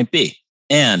point B.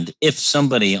 And if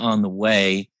somebody on the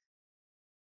way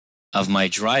of my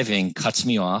driving cuts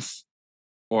me off,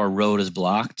 or a road is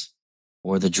blocked,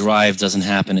 or the drive doesn't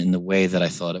happen in the way that I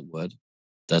thought it would,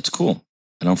 that's cool.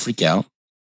 I don't freak out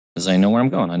because I know where I'm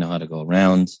going. I know how to go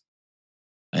around.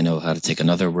 I know how to take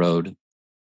another road,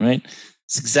 right?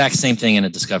 It's the exact same thing in a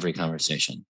discovery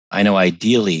conversation. I know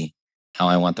ideally how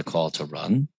I want the call to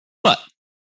run, but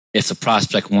if the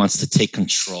prospect wants to take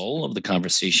control of the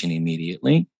conversation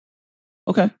immediately,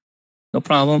 okay, no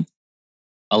problem.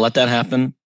 I'll let that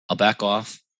happen. I'll back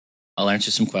off. I'll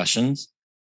answer some questions,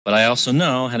 but I also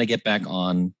know how to get back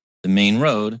on the main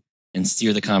road and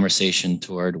steer the conversation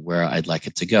toward where I'd like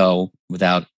it to go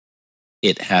without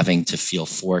it having to feel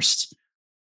forced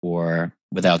or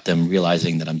without them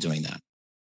realizing that I'm doing that.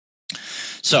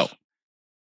 So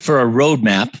for a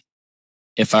roadmap,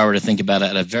 if I were to think about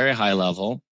it at a very high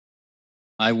level,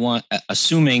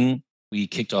 assuming we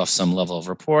kicked off some level of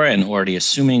rapport and already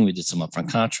assuming we did some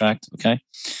upfront contract, okay,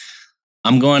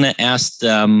 I'm going to ask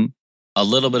them a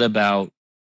little bit about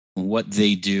what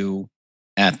they do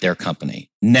at their company.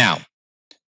 Now,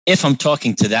 if I'm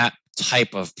talking to that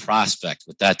type of prospect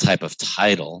with that type of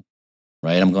title,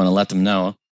 right, I'm going to let them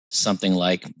know something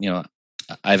like,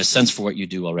 I have a sense for what you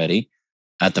do already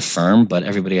at the firm, but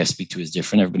everybody I speak to is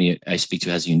different. Everybody I speak to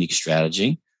has a unique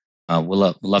strategy.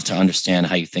 We'll love to understand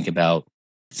how you think about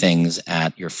things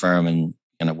at your firm and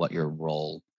kind of what your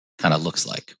role kind of looks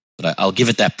like. But I'll give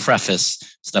it that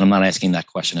preface so that I'm not asking that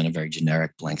question in a very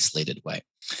generic, blank slated way.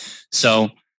 So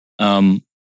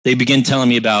they begin telling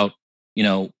me about,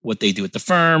 what they do at the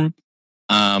firm.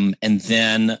 And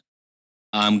then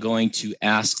I'm going to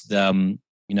ask them,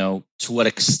 to what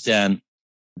extent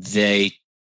they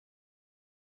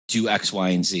do X, Y,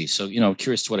 and Z. So,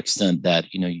 curious to what extent that,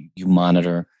 you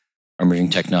monitor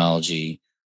emerging technology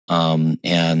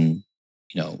and,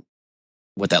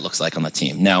 what that looks like on the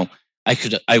team. Now,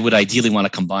 I would ideally want to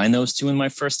combine those two in my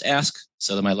first ask.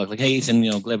 So they might look like, hey, Ethan,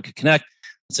 glad we could connect.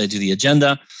 Let's say do the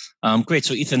agenda. Great.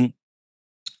 So Ethan,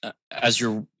 as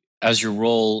your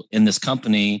role in this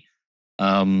company,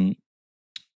 I'm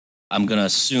going to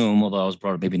assume, although I was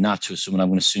brought up maybe not to assume, I'm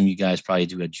going to assume you guys probably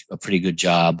do a pretty good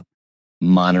job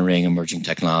monitoring emerging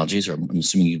technologies, or I'm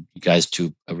assuming you guys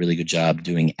do a really good job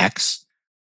doing X.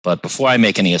 But before I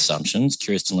make any assumptions,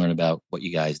 curious to learn about what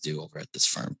you guys do over at this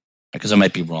firm, because I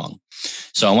might be wrong.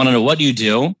 So I want to know what you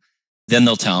do. Then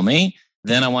they'll tell me.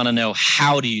 Then I want to know,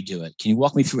 how do you do it? Can you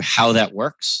walk me through how that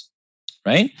works?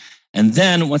 Right. And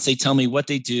then once they tell me what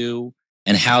they do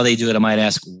and how they do it, I might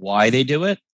ask why they do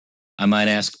it. I might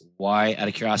ask why, out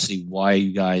of curiosity, why are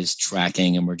you guys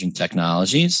tracking emerging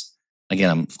technologies?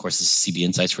 Again, of course, this is CB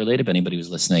Insights related, but anybody who's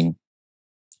listening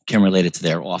can relate it to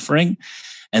their offering.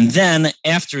 And then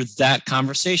after that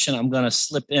conversation, I'm going to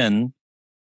slip in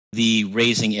the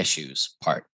raising issues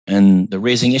part. And the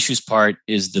raising issues part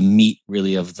is the meat,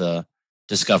 really, of the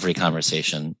discovery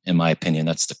conversation, in my opinion.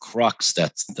 That's the crux.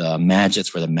 That's the magic.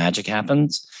 It's where the magic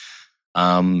happens.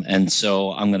 And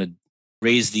so I'm going to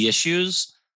raise the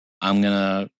issues. I'm going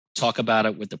to talk about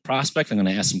it with the prospect. I'm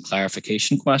going to ask some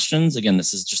clarification questions. Again,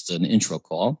 this is just an intro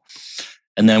call.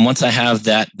 And then once I have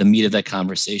that, the meat of that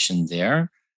conversation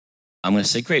there, I'm going to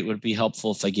say, great, would it be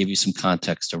helpful if I gave you some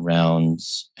context around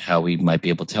how we might be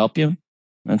able to help you?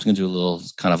 I'm just going to do a little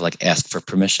kind of like ask for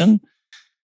permission.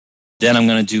 Then I'm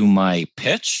going to do my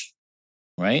pitch,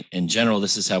 right? In general,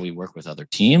 this is how we work with other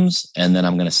teams. And then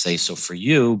I'm going to say, so for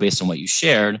you, based on what you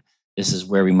shared, this is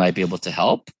where we might be able to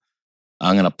help.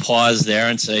 I'm going to pause there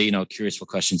and say, curious what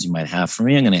questions you might have for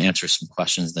me. I'm going to answer some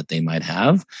questions that they might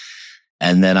have.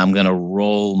 And then I'm going to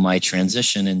roll my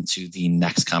transition into the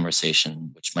next conversation,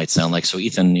 which might sound like, so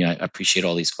Ethan, I appreciate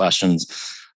all these questions.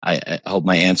 I hope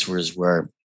my answers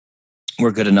were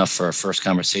good enough for our first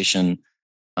conversation.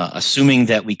 Assuming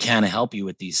that we can help you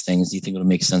with these things, do you think it would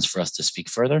make sense for us to speak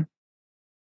further? And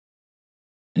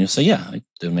you'll say, yeah, it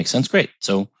would make sense. Great.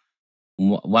 So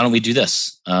why don't we do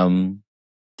this?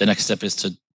 The next step is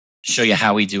to show you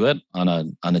how we do it on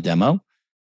a demo.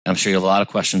 I'm sure you have a lot of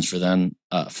questions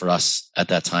for us at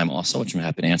that time also, which I'm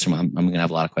happy to answer. I'm going to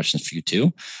have a lot of questions for you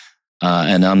too.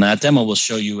 And on that demo, we'll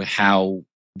show you how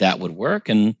that would work,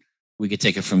 and we could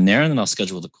take it from there, and then I'll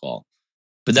schedule the call.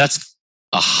 But that's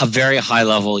a very high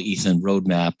level, Ethan,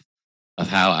 roadmap of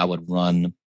how I would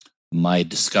run my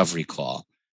discovery call.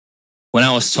 When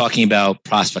I was talking about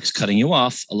prospects cutting you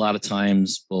off, a lot of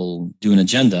times we'll do an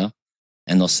agenda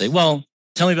and they'll say, well,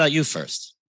 tell me about you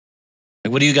first.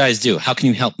 Like, what do you guys do? How can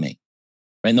you help me?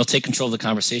 Right? And they'll take control of the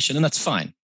conversation, and that's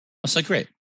fine. I'll say, great.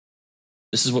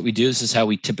 This is what we do. This is how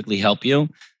we typically help you.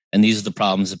 And these are the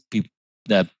problems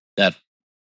that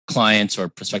clients or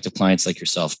prospective clients like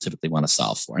yourself typically want to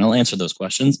solve for. And I'll answer those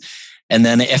questions. And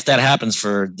then if that happens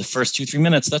for the first 2-3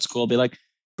 minutes, that's cool. I'll be like,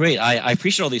 great. I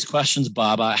appreciate all these questions,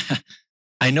 Bob.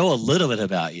 I know a little bit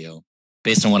about you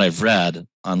based on what I've read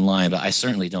online, but I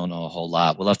certainly don't know a whole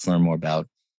lot. We'll have to learn more about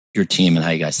your team and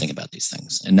how you guys think about these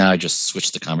things. And now I just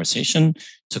switched the conversation,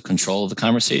 took control of the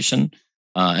conversation,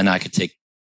 and I could take,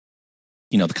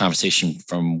 the conversation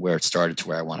from where it started to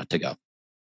where I want it to go.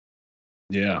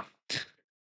 Yeah.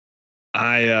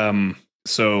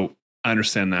 So I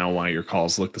understand now why your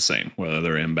calls look the same, whether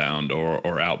they're inbound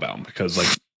or outbound, because like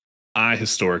I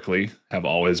historically have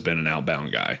always been an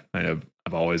outbound guy.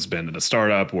 I've always been in a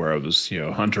startup where I was,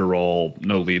 hunter role,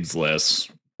 no leads lists,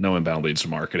 no inbound leads to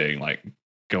marketing, like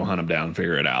go hunt them down,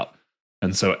 figure it out.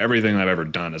 And so everything I've ever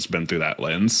done has been through that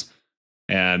lens.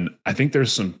 And I think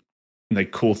there's some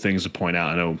like cool things to point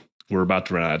out. I know we're about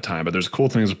to run out of time, but there's cool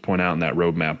things to point out in that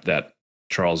roadmap that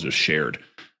Charles just shared.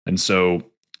 And so,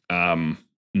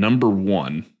 number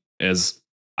one is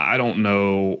I don't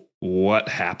know what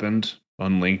happened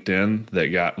on LinkedIn that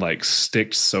got like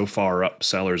sticked so far up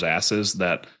sellers' asses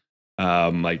that,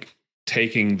 like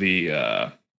taking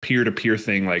the peer-to-peer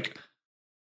thing, like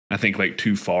I think like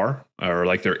too far, or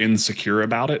like they're insecure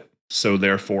about it. So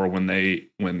therefore,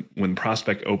 when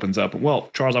prospect opens up, well,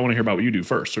 Charles, I want to hear about what you do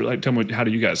first. Or like, tell me, how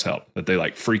do you guys help? That they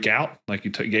like freak out, like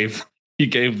you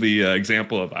gave the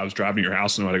example of I was driving your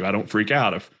house and I don't freak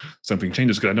out if something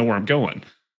changes because I know where I'm going.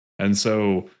 And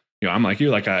so, I'm like you,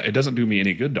 like it doesn't do me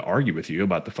any good to argue with you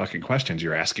about the fucking questions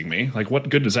you're asking me. Like, what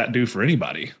good does that do for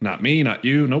anybody? Not me, not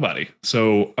you, nobody.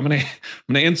 So I'm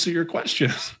gonna answer your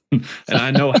questions, and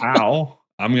I know how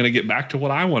I'm gonna get back to what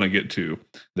I want to get to.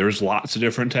 There's lots of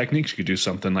different techniques. You could do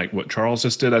something like what Charles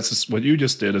just did. That's just what you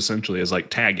just did essentially, is like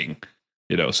tagging.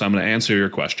 So I'm gonna answer your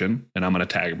question, and I'm gonna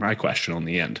tag my question on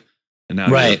the end. And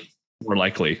now you're more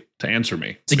likely to answer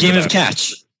me. It's a game of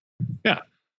catch. Yeah.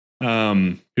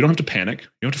 You don't have to panic. You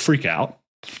don't have to freak out.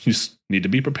 You just need to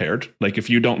be prepared. Like if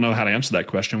you don't know how to answer that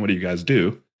question, what do you guys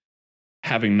do?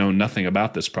 Having known nothing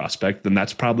about this prospect, then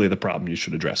that's probably the problem you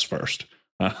should address first.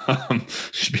 You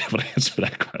should be able to answer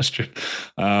that question.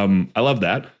 I love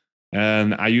that.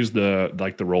 And I use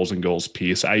the roles and goals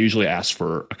piece. I usually ask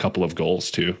for a couple of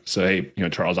goals too. So, hey,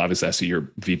 Charles, obviously I see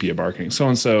you're VP of marketing,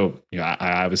 so-and-so,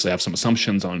 I obviously have some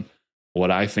assumptions on what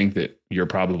I think that you're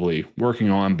probably working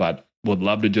on, but would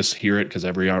love to just hear it because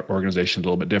every organization is a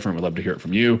little bit different. Would love to hear it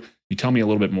from you. You tell me a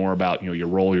little bit more about, your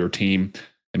role, your team,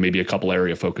 and maybe a couple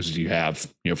area focuses you have,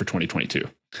 for 2022.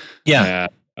 Yeah.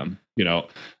 And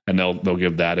they'll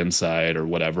give that insight or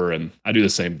whatever. And I do the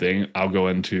same thing.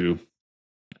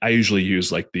 I usually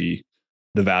use like the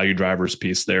value drivers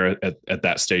piece there at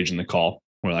that stage in the call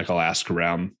where like I'll ask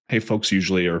around, hey, folks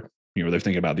usually are, they're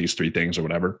thinking about these three things or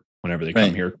whatever, whenever they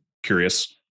come here,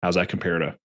 curious, how's that compare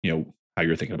to, how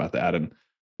you're thinking about that? And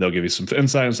they'll give you some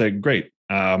insight and say, great.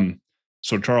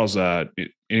 So Charles,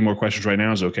 any more questions right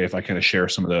now? Is it okay if I kind of share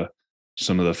some of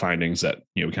the findings that,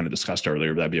 we kind of discussed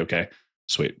earlier? Would that be okay?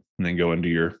 Sweet. And then go into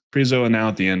your prezo. And now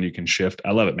at the end, you can shift.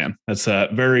 I love it, man. That's a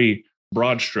very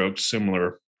broad strokes,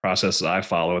 similar process that I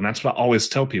follow. And that's what I always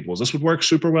tell people is this would work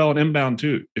super well in inbound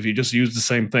too, if you just use the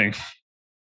same thing.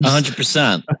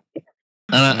 100%.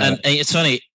 And it's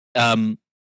funny. I want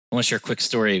to share a quick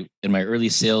story. In my early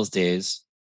sales days,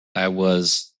 I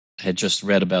had just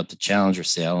read about the Challenger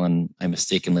sale, and I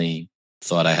mistakenly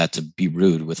thought I had to be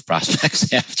rude with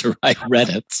prospects after I read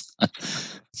it.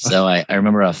 So I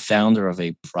remember a founder of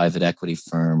a private equity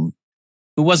firm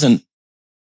who wasn't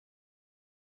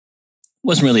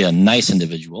really a nice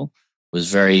individual,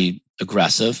 was very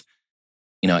aggressive,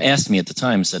 asked me at the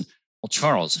time, said, well,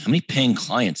 Charles, how many paying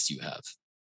clients do you have?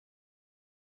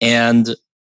 And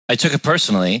I took it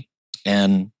personally,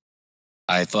 and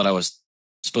I thought I was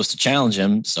supposed to challenge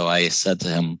him. So I said to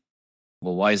him,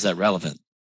 well, why is that relevant?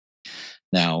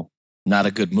 Now, not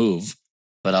a good move,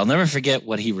 but I'll never forget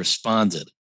what he responded.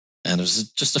 And it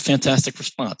was just a fantastic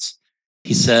response.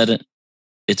 He said,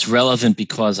 it's relevant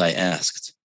because I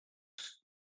asked.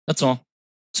 That's all.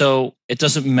 So it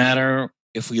doesn't matter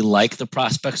if we like the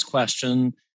prospect's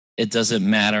question. It doesn't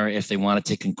matter if they want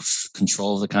to take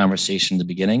control of the conversation in the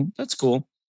beginning. That's cool.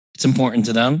 It's important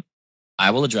to them.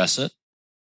 I will address it.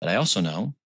 But I also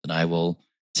know that I will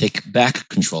take back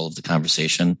control of the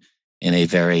conversation in a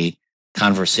very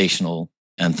conversational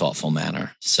and thoughtful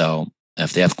manner. So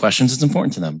if they have questions, it's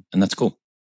important to them, and that's cool.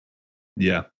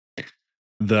 Yeah.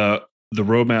 The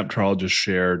roadmap Charles just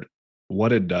shared,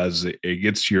 what it does, it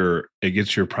gets your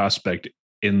prospect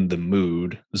in the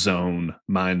mood, zone,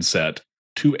 mindset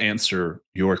to answer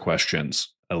your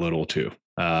questions a little too.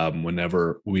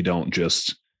 Whenever we don't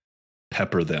just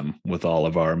pepper them with all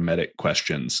of our medic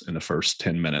questions in the first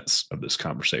 10 minutes of this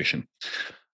conversation.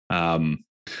 We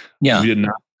did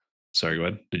not. Sorry, go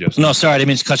ahead. Did you have something? No, sorry, I didn't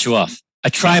mean to cut you off. I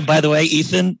tried, by the way,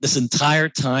 Ethan, this entire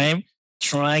time,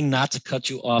 trying not to cut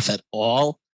you off at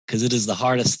all, because it is the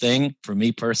hardest thing for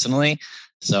me personally.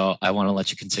 So I want to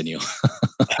let you continue.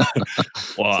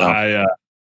 Well,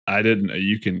 I didn't.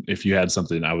 You can, if you had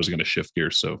something, I was going to shift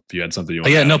gears. So if you had something you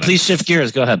want to add, please shift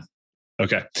gears. Go ahead.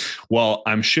 Okay. Well,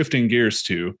 I'm shifting gears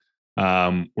to,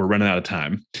 we're running out of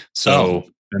time. So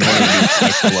in order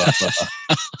to be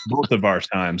both of our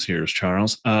times here,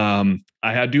 Charles,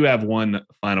 I do have one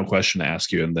final question to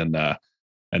ask you, and then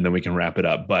we can wrap it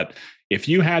up. But if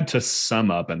you had to sum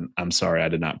up, and I'm sorry, I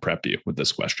did not prep you with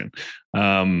this question.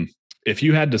 If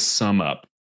you had to sum up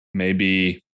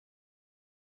maybe,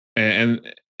 and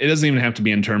it doesn't even have to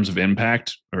be in terms of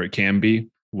impact, or it can be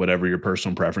whatever your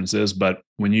personal preference is. But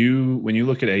when you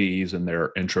look at AEs and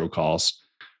their intro calls,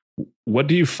 what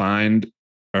do you find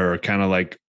are kind of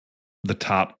like the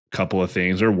top couple of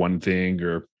things, or one thing,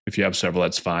 or if you have several,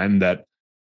 that's fine, that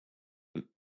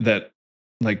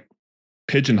like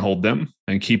pigeonhole them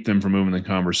and keep them from moving the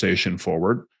conversation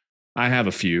forward? I have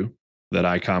a few that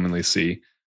I commonly see,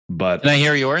 but can I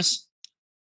hear yours?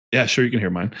 Yeah, sure. You can hear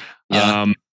mine. Yeah.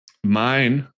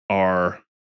 Mine are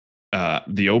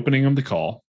the opening of the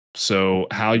call. So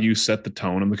how you set the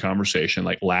tone of the conversation,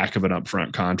 like lack of an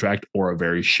upfront contract or a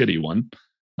very shitty one.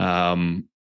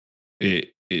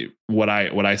 What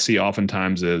I see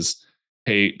oftentimes is,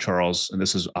 hey, Charles, and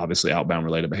this is obviously outbound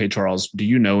related, but hey, Charles, do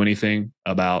you know anything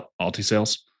about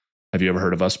Alti-Sales? Have you ever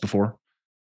heard of us before?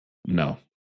 No.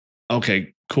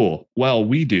 Okay, cool. Well,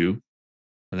 we do.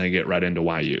 And they get right into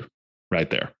why you right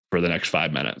there for the next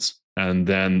 5 minutes. And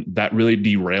then that really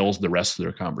derails the rest of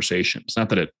their conversation. It's not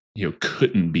that it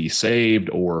couldn't be saved,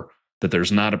 or that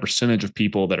there's not a percentage of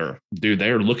people that are,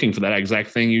 they're looking for that exact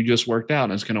thing you just worked out,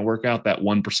 and it's going to work out that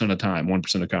 1% of time,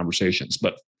 1% of conversations.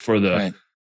 But for the,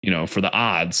 for the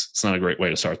odds, it's not a great way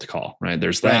to start the call, right?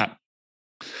 There's that.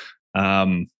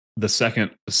 The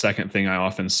second thing I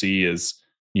often see is,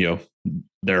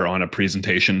 they're on a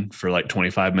presentation for like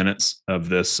 25 minutes of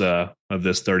this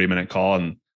 30-minute call,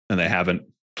 and they haven't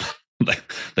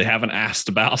asked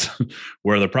about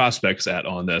where the prospect's at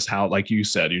on this. How, like you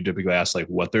said, you typically ask like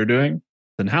what they're doing,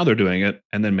 then how they're doing it,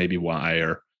 and then maybe why,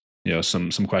 or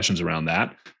some questions around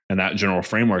that. And that general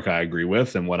framework I agree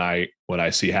with. And what I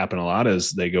see happen a lot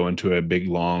is they go into a big,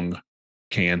 long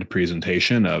canned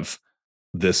presentation of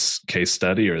this case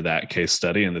study or that case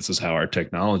study, and this is how our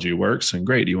technology works. And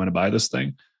great, do you want to buy this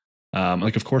thing?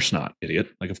 Like, of course not, idiot.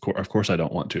 Like, of course I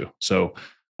don't want to. So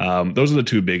those are the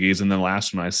two biggies. And then the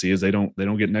last one I see is they don't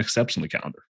get next steps on the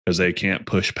calendar because they can't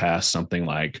push past something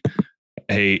like,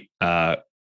 hey,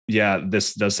 yeah,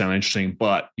 this does sound interesting,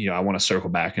 but I want to circle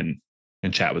back and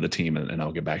chat with the team, and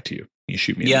I'll get back to you. You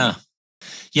shoot me. Yeah.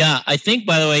 Yeah. I think,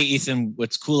 by the way, Ethan,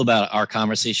 what's cool about our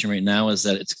conversation right now is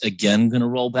that it's again going to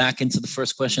roll back into the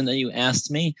first question that you asked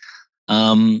me.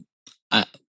 And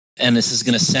this is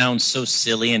going to sound so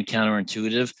silly and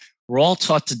counterintuitive. We're all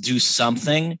taught to do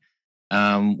something.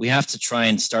 We have to try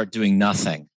and start doing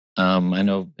nothing. I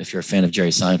know if you're a fan of Jerry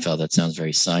Seinfeld, that sounds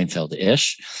very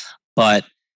Seinfeld-ish. But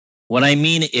what I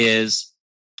mean is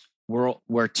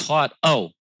we're taught,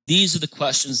 these are the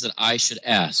questions that I should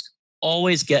ask.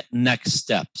 Always get next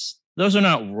steps. Those are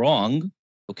not wrong,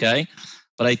 okay?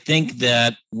 But I think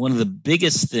that one of the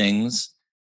biggest things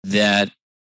that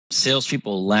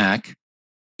salespeople lack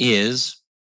is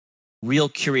real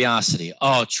curiosity.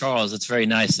 Oh, Charles, it's very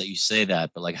nice that you say that,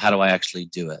 but like, how do I actually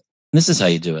do it? And this is how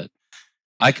you do it.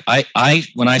 I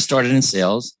when I started in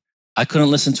sales, I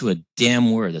couldn't listen to a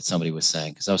damn word that somebody was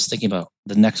saying because I was thinking about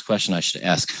the next question I should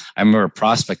ask. I remember a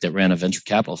prospect that ran a venture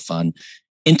capital fund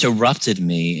interrupted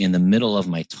me in the middle of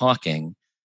my talking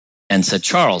and said,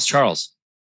 Charles,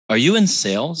 are you in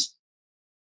sales?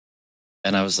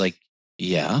 And I was like,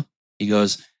 yeah. He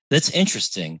goes, that's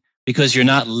interesting because you're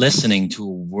not listening to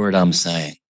a word I'm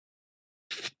saying.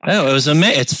 Oh, it was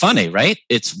amazing. It's funny, right?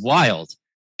 It's wild.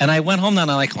 And I went home and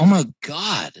I'm like, oh my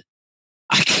God,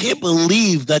 I can't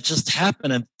believe that just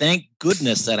happened. And thank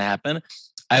goodness that happened.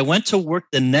 I went to work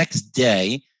the next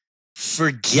day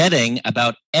forgetting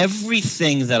about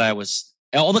everything that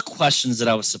all the questions that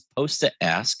I was supposed to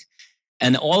ask.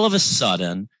 And all of a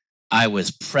sudden, I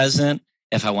was present.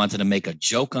 If I wanted to make a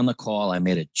joke on the call, I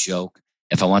made a joke.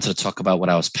 If I wanted to talk about what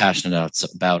I was passionate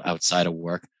about outside of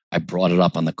work, I brought it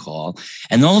up on the call.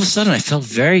 And all of a sudden, I felt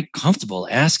very comfortable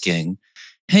asking,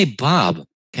 hey, Bob,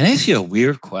 can I ask you a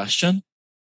weird question?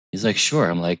 He's like, sure.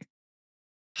 I'm like,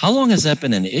 how long has that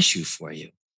been an issue for you?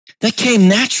 That came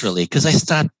naturally because I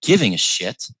stopped giving a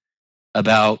shit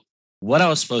about what I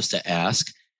was supposed to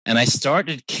ask. And I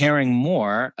started caring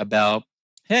more about,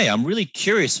 hey, I'm really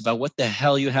curious about what the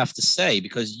hell you have to say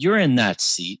because you're in that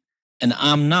seat and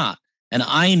I'm not. And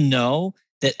I know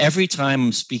that every time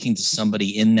I'm speaking to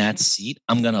somebody in that seat,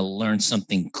 I'm going to learn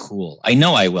something cool. I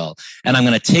know I will. And I'm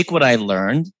going to take what I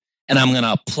learned and I'm going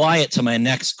to apply it to my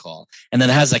next call. And then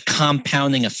it has a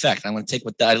compounding effect. I'm going to take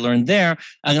what I learned there.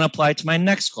 I'm going to apply it to my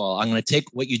next call. I'm going to take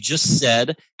what you just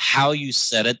said, how you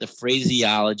said it, the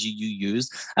phraseology you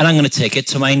used, and I'm going to take it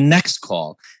to my next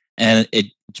call. And it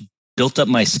built up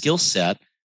my skill set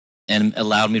and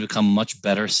allowed me to become a much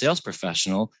better sales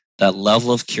professional. That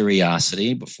level of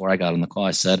curiosity before I got on the call,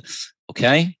 I said,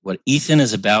 okay, what Ethan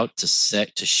is about to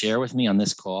share with me on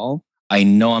this call, I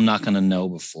know I'm not going to know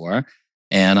before.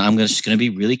 And I'm just going to be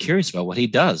really curious about what he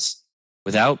does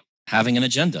without having an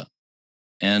agenda.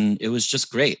 And it was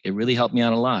just great. It really helped me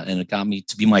out a lot. And it got me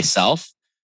to be myself,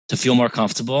 to feel more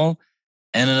comfortable.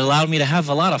 And it allowed me to have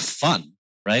a lot of fun,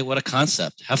 right? What a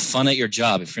concept. Have fun at your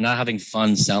job. If you're not having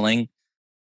fun selling,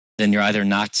 then you're either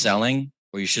not selling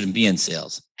or you shouldn't be in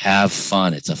sales. Have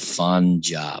fun. It's a fun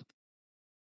job.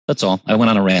 That's all. I went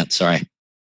on a rant. Sorry.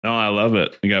 No, I love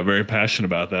it. You got very passionate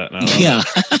about that. And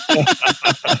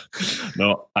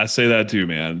No, I say that too,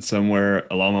 man. Somewhere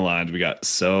along the lines, we got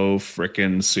so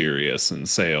freaking serious in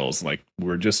sales. Like,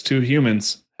 we're just two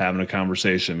humans having a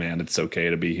conversation, man. It's okay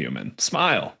to be human.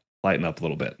 Smile, lighten up a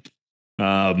little bit.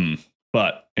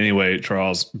 But anyway,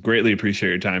 Charles, greatly appreciate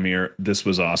your time here. This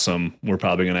was awesome. We're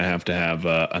probably going to have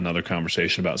another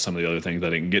conversation about some of the other things I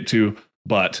didn't get to,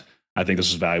 but I think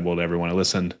this was valuable to everyone who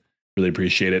listened. Really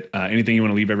appreciate it. Anything you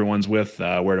want to leave everyone's with,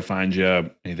 where to find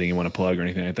you, anything you want to plug or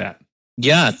anything like that?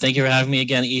 Yeah, thank you for having me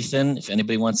again, Ethan. If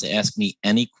anybody wants to ask me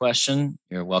any question,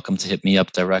 you're welcome to hit me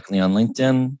up directly on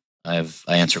LinkedIn. I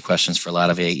answer questions for a lot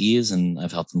of AEs, and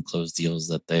I've helped them close deals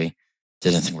that they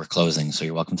didn't think were closing. So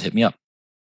you're welcome to hit me up.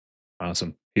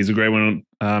 Awesome. He's a great one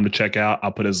to check out.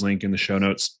 I'll put his link in the show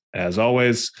notes as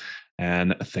always.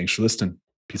 And thanks for listening.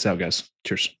 Peace out, guys.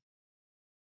 Cheers.